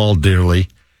 loved them all dearly.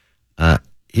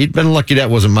 He'd been lucky that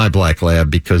wasn't my black lab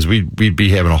because we'd be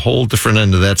having a whole different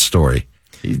end of that story.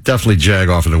 He's definitely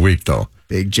Jag-Off of the Week, though.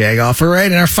 Big Jag-Off. All right.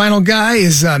 And our final guy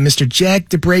is Mr. Jack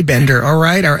DeBray-Bander. All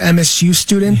right. Our MSU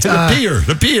student.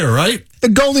 The peer, right? The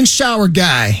golden shower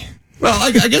guy. Well,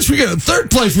 I guess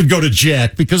third place would go to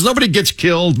Jack because nobody gets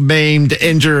killed, maimed,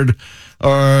 injured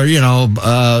or,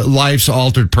 life's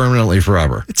altered permanently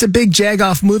forever. It's a big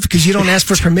jag-off move because you don't ask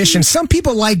for permission. Some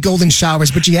people like golden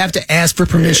showers, but you have to ask for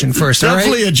permission first, all right?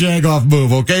 Definitely a jag-off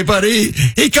move, okay? But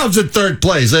he comes in third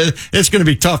place. It's going to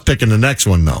be tough picking the next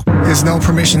one, though. There's no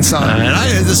permission sought.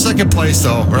 And the second place,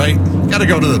 though, right? Got to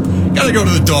go to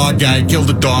the dog guy, killed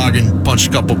a dog and punched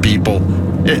a couple people.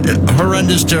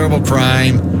 Horrendous, terrible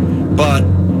crime, but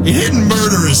he didn't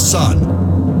murder his son.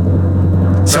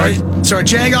 Sorry. So a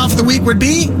jag-off of the week would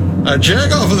be? A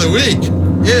jag-off of the week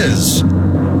is...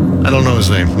 I don't know his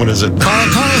name. What is it? Carl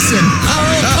Carlson.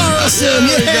 Carlson,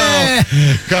 yeah. There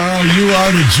you go. Carl, you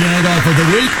are the jag-off of the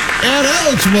week and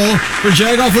eligible for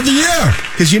jag-off of the year.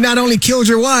 Because you not only killed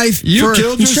your wife, you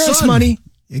killed your insurance son. Money.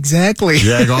 Exactly.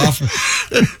 Jag-off.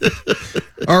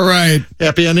 All right.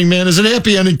 Happy ending, man. Is it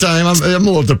happy ending time? I'm a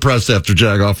little depressed after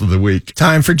jag-off of the week.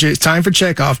 Time for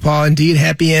check-off, Paul. Indeed,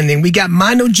 happy ending. We got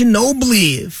Manu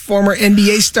Ginobili, former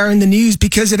NBA star, in the news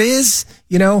because it is,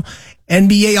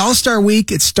 NBA All-Star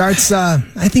Week. It starts, I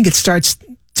think it starts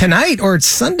tonight or it's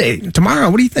Sunday, tomorrow.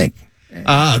 What do you think?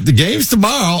 The game's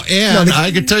tomorrow, and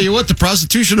I can tell you what, the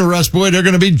prostitution arrest, boy, they're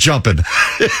going to be jumping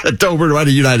over by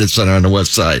the United Center on the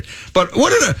west side. But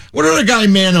what did a guy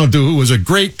Mano do, who was a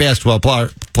great basketball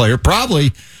player,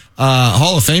 probably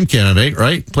Hall of Fame candidate,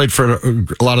 right? Played for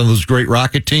a lot of those great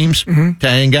Rocket teams.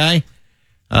 Italian guy.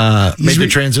 Made the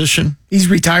transition. He's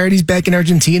retired. He's back in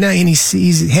Argentina, and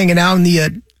he's hanging out in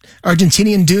the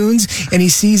Argentinian dunes, and he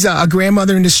sees a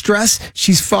grandmother in distress.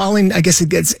 She's falling. I guess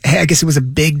it was a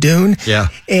big dune. Yeah.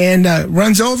 And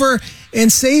runs over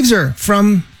and saves her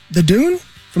from the dune,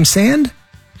 from sand.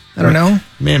 I don't know.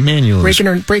 Manual breaking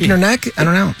her neck. I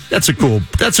don't know. That's a cool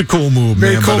move,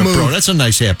 Very man. cool move. Bro, that's a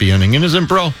nice happy ending, isn't it,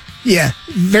 bro? Yeah,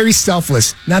 very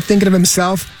selfless. Not thinking of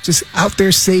himself, just out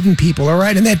there saving people. All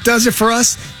right, and that does it for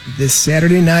us this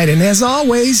Saturday night. And as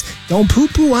always, don't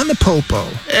poo-poo on the popo.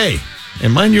 Hey.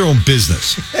 And mind your own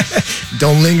business.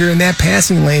 Don't linger in that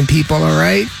passing lane, people, all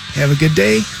right? Have a good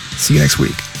day. See you next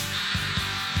week.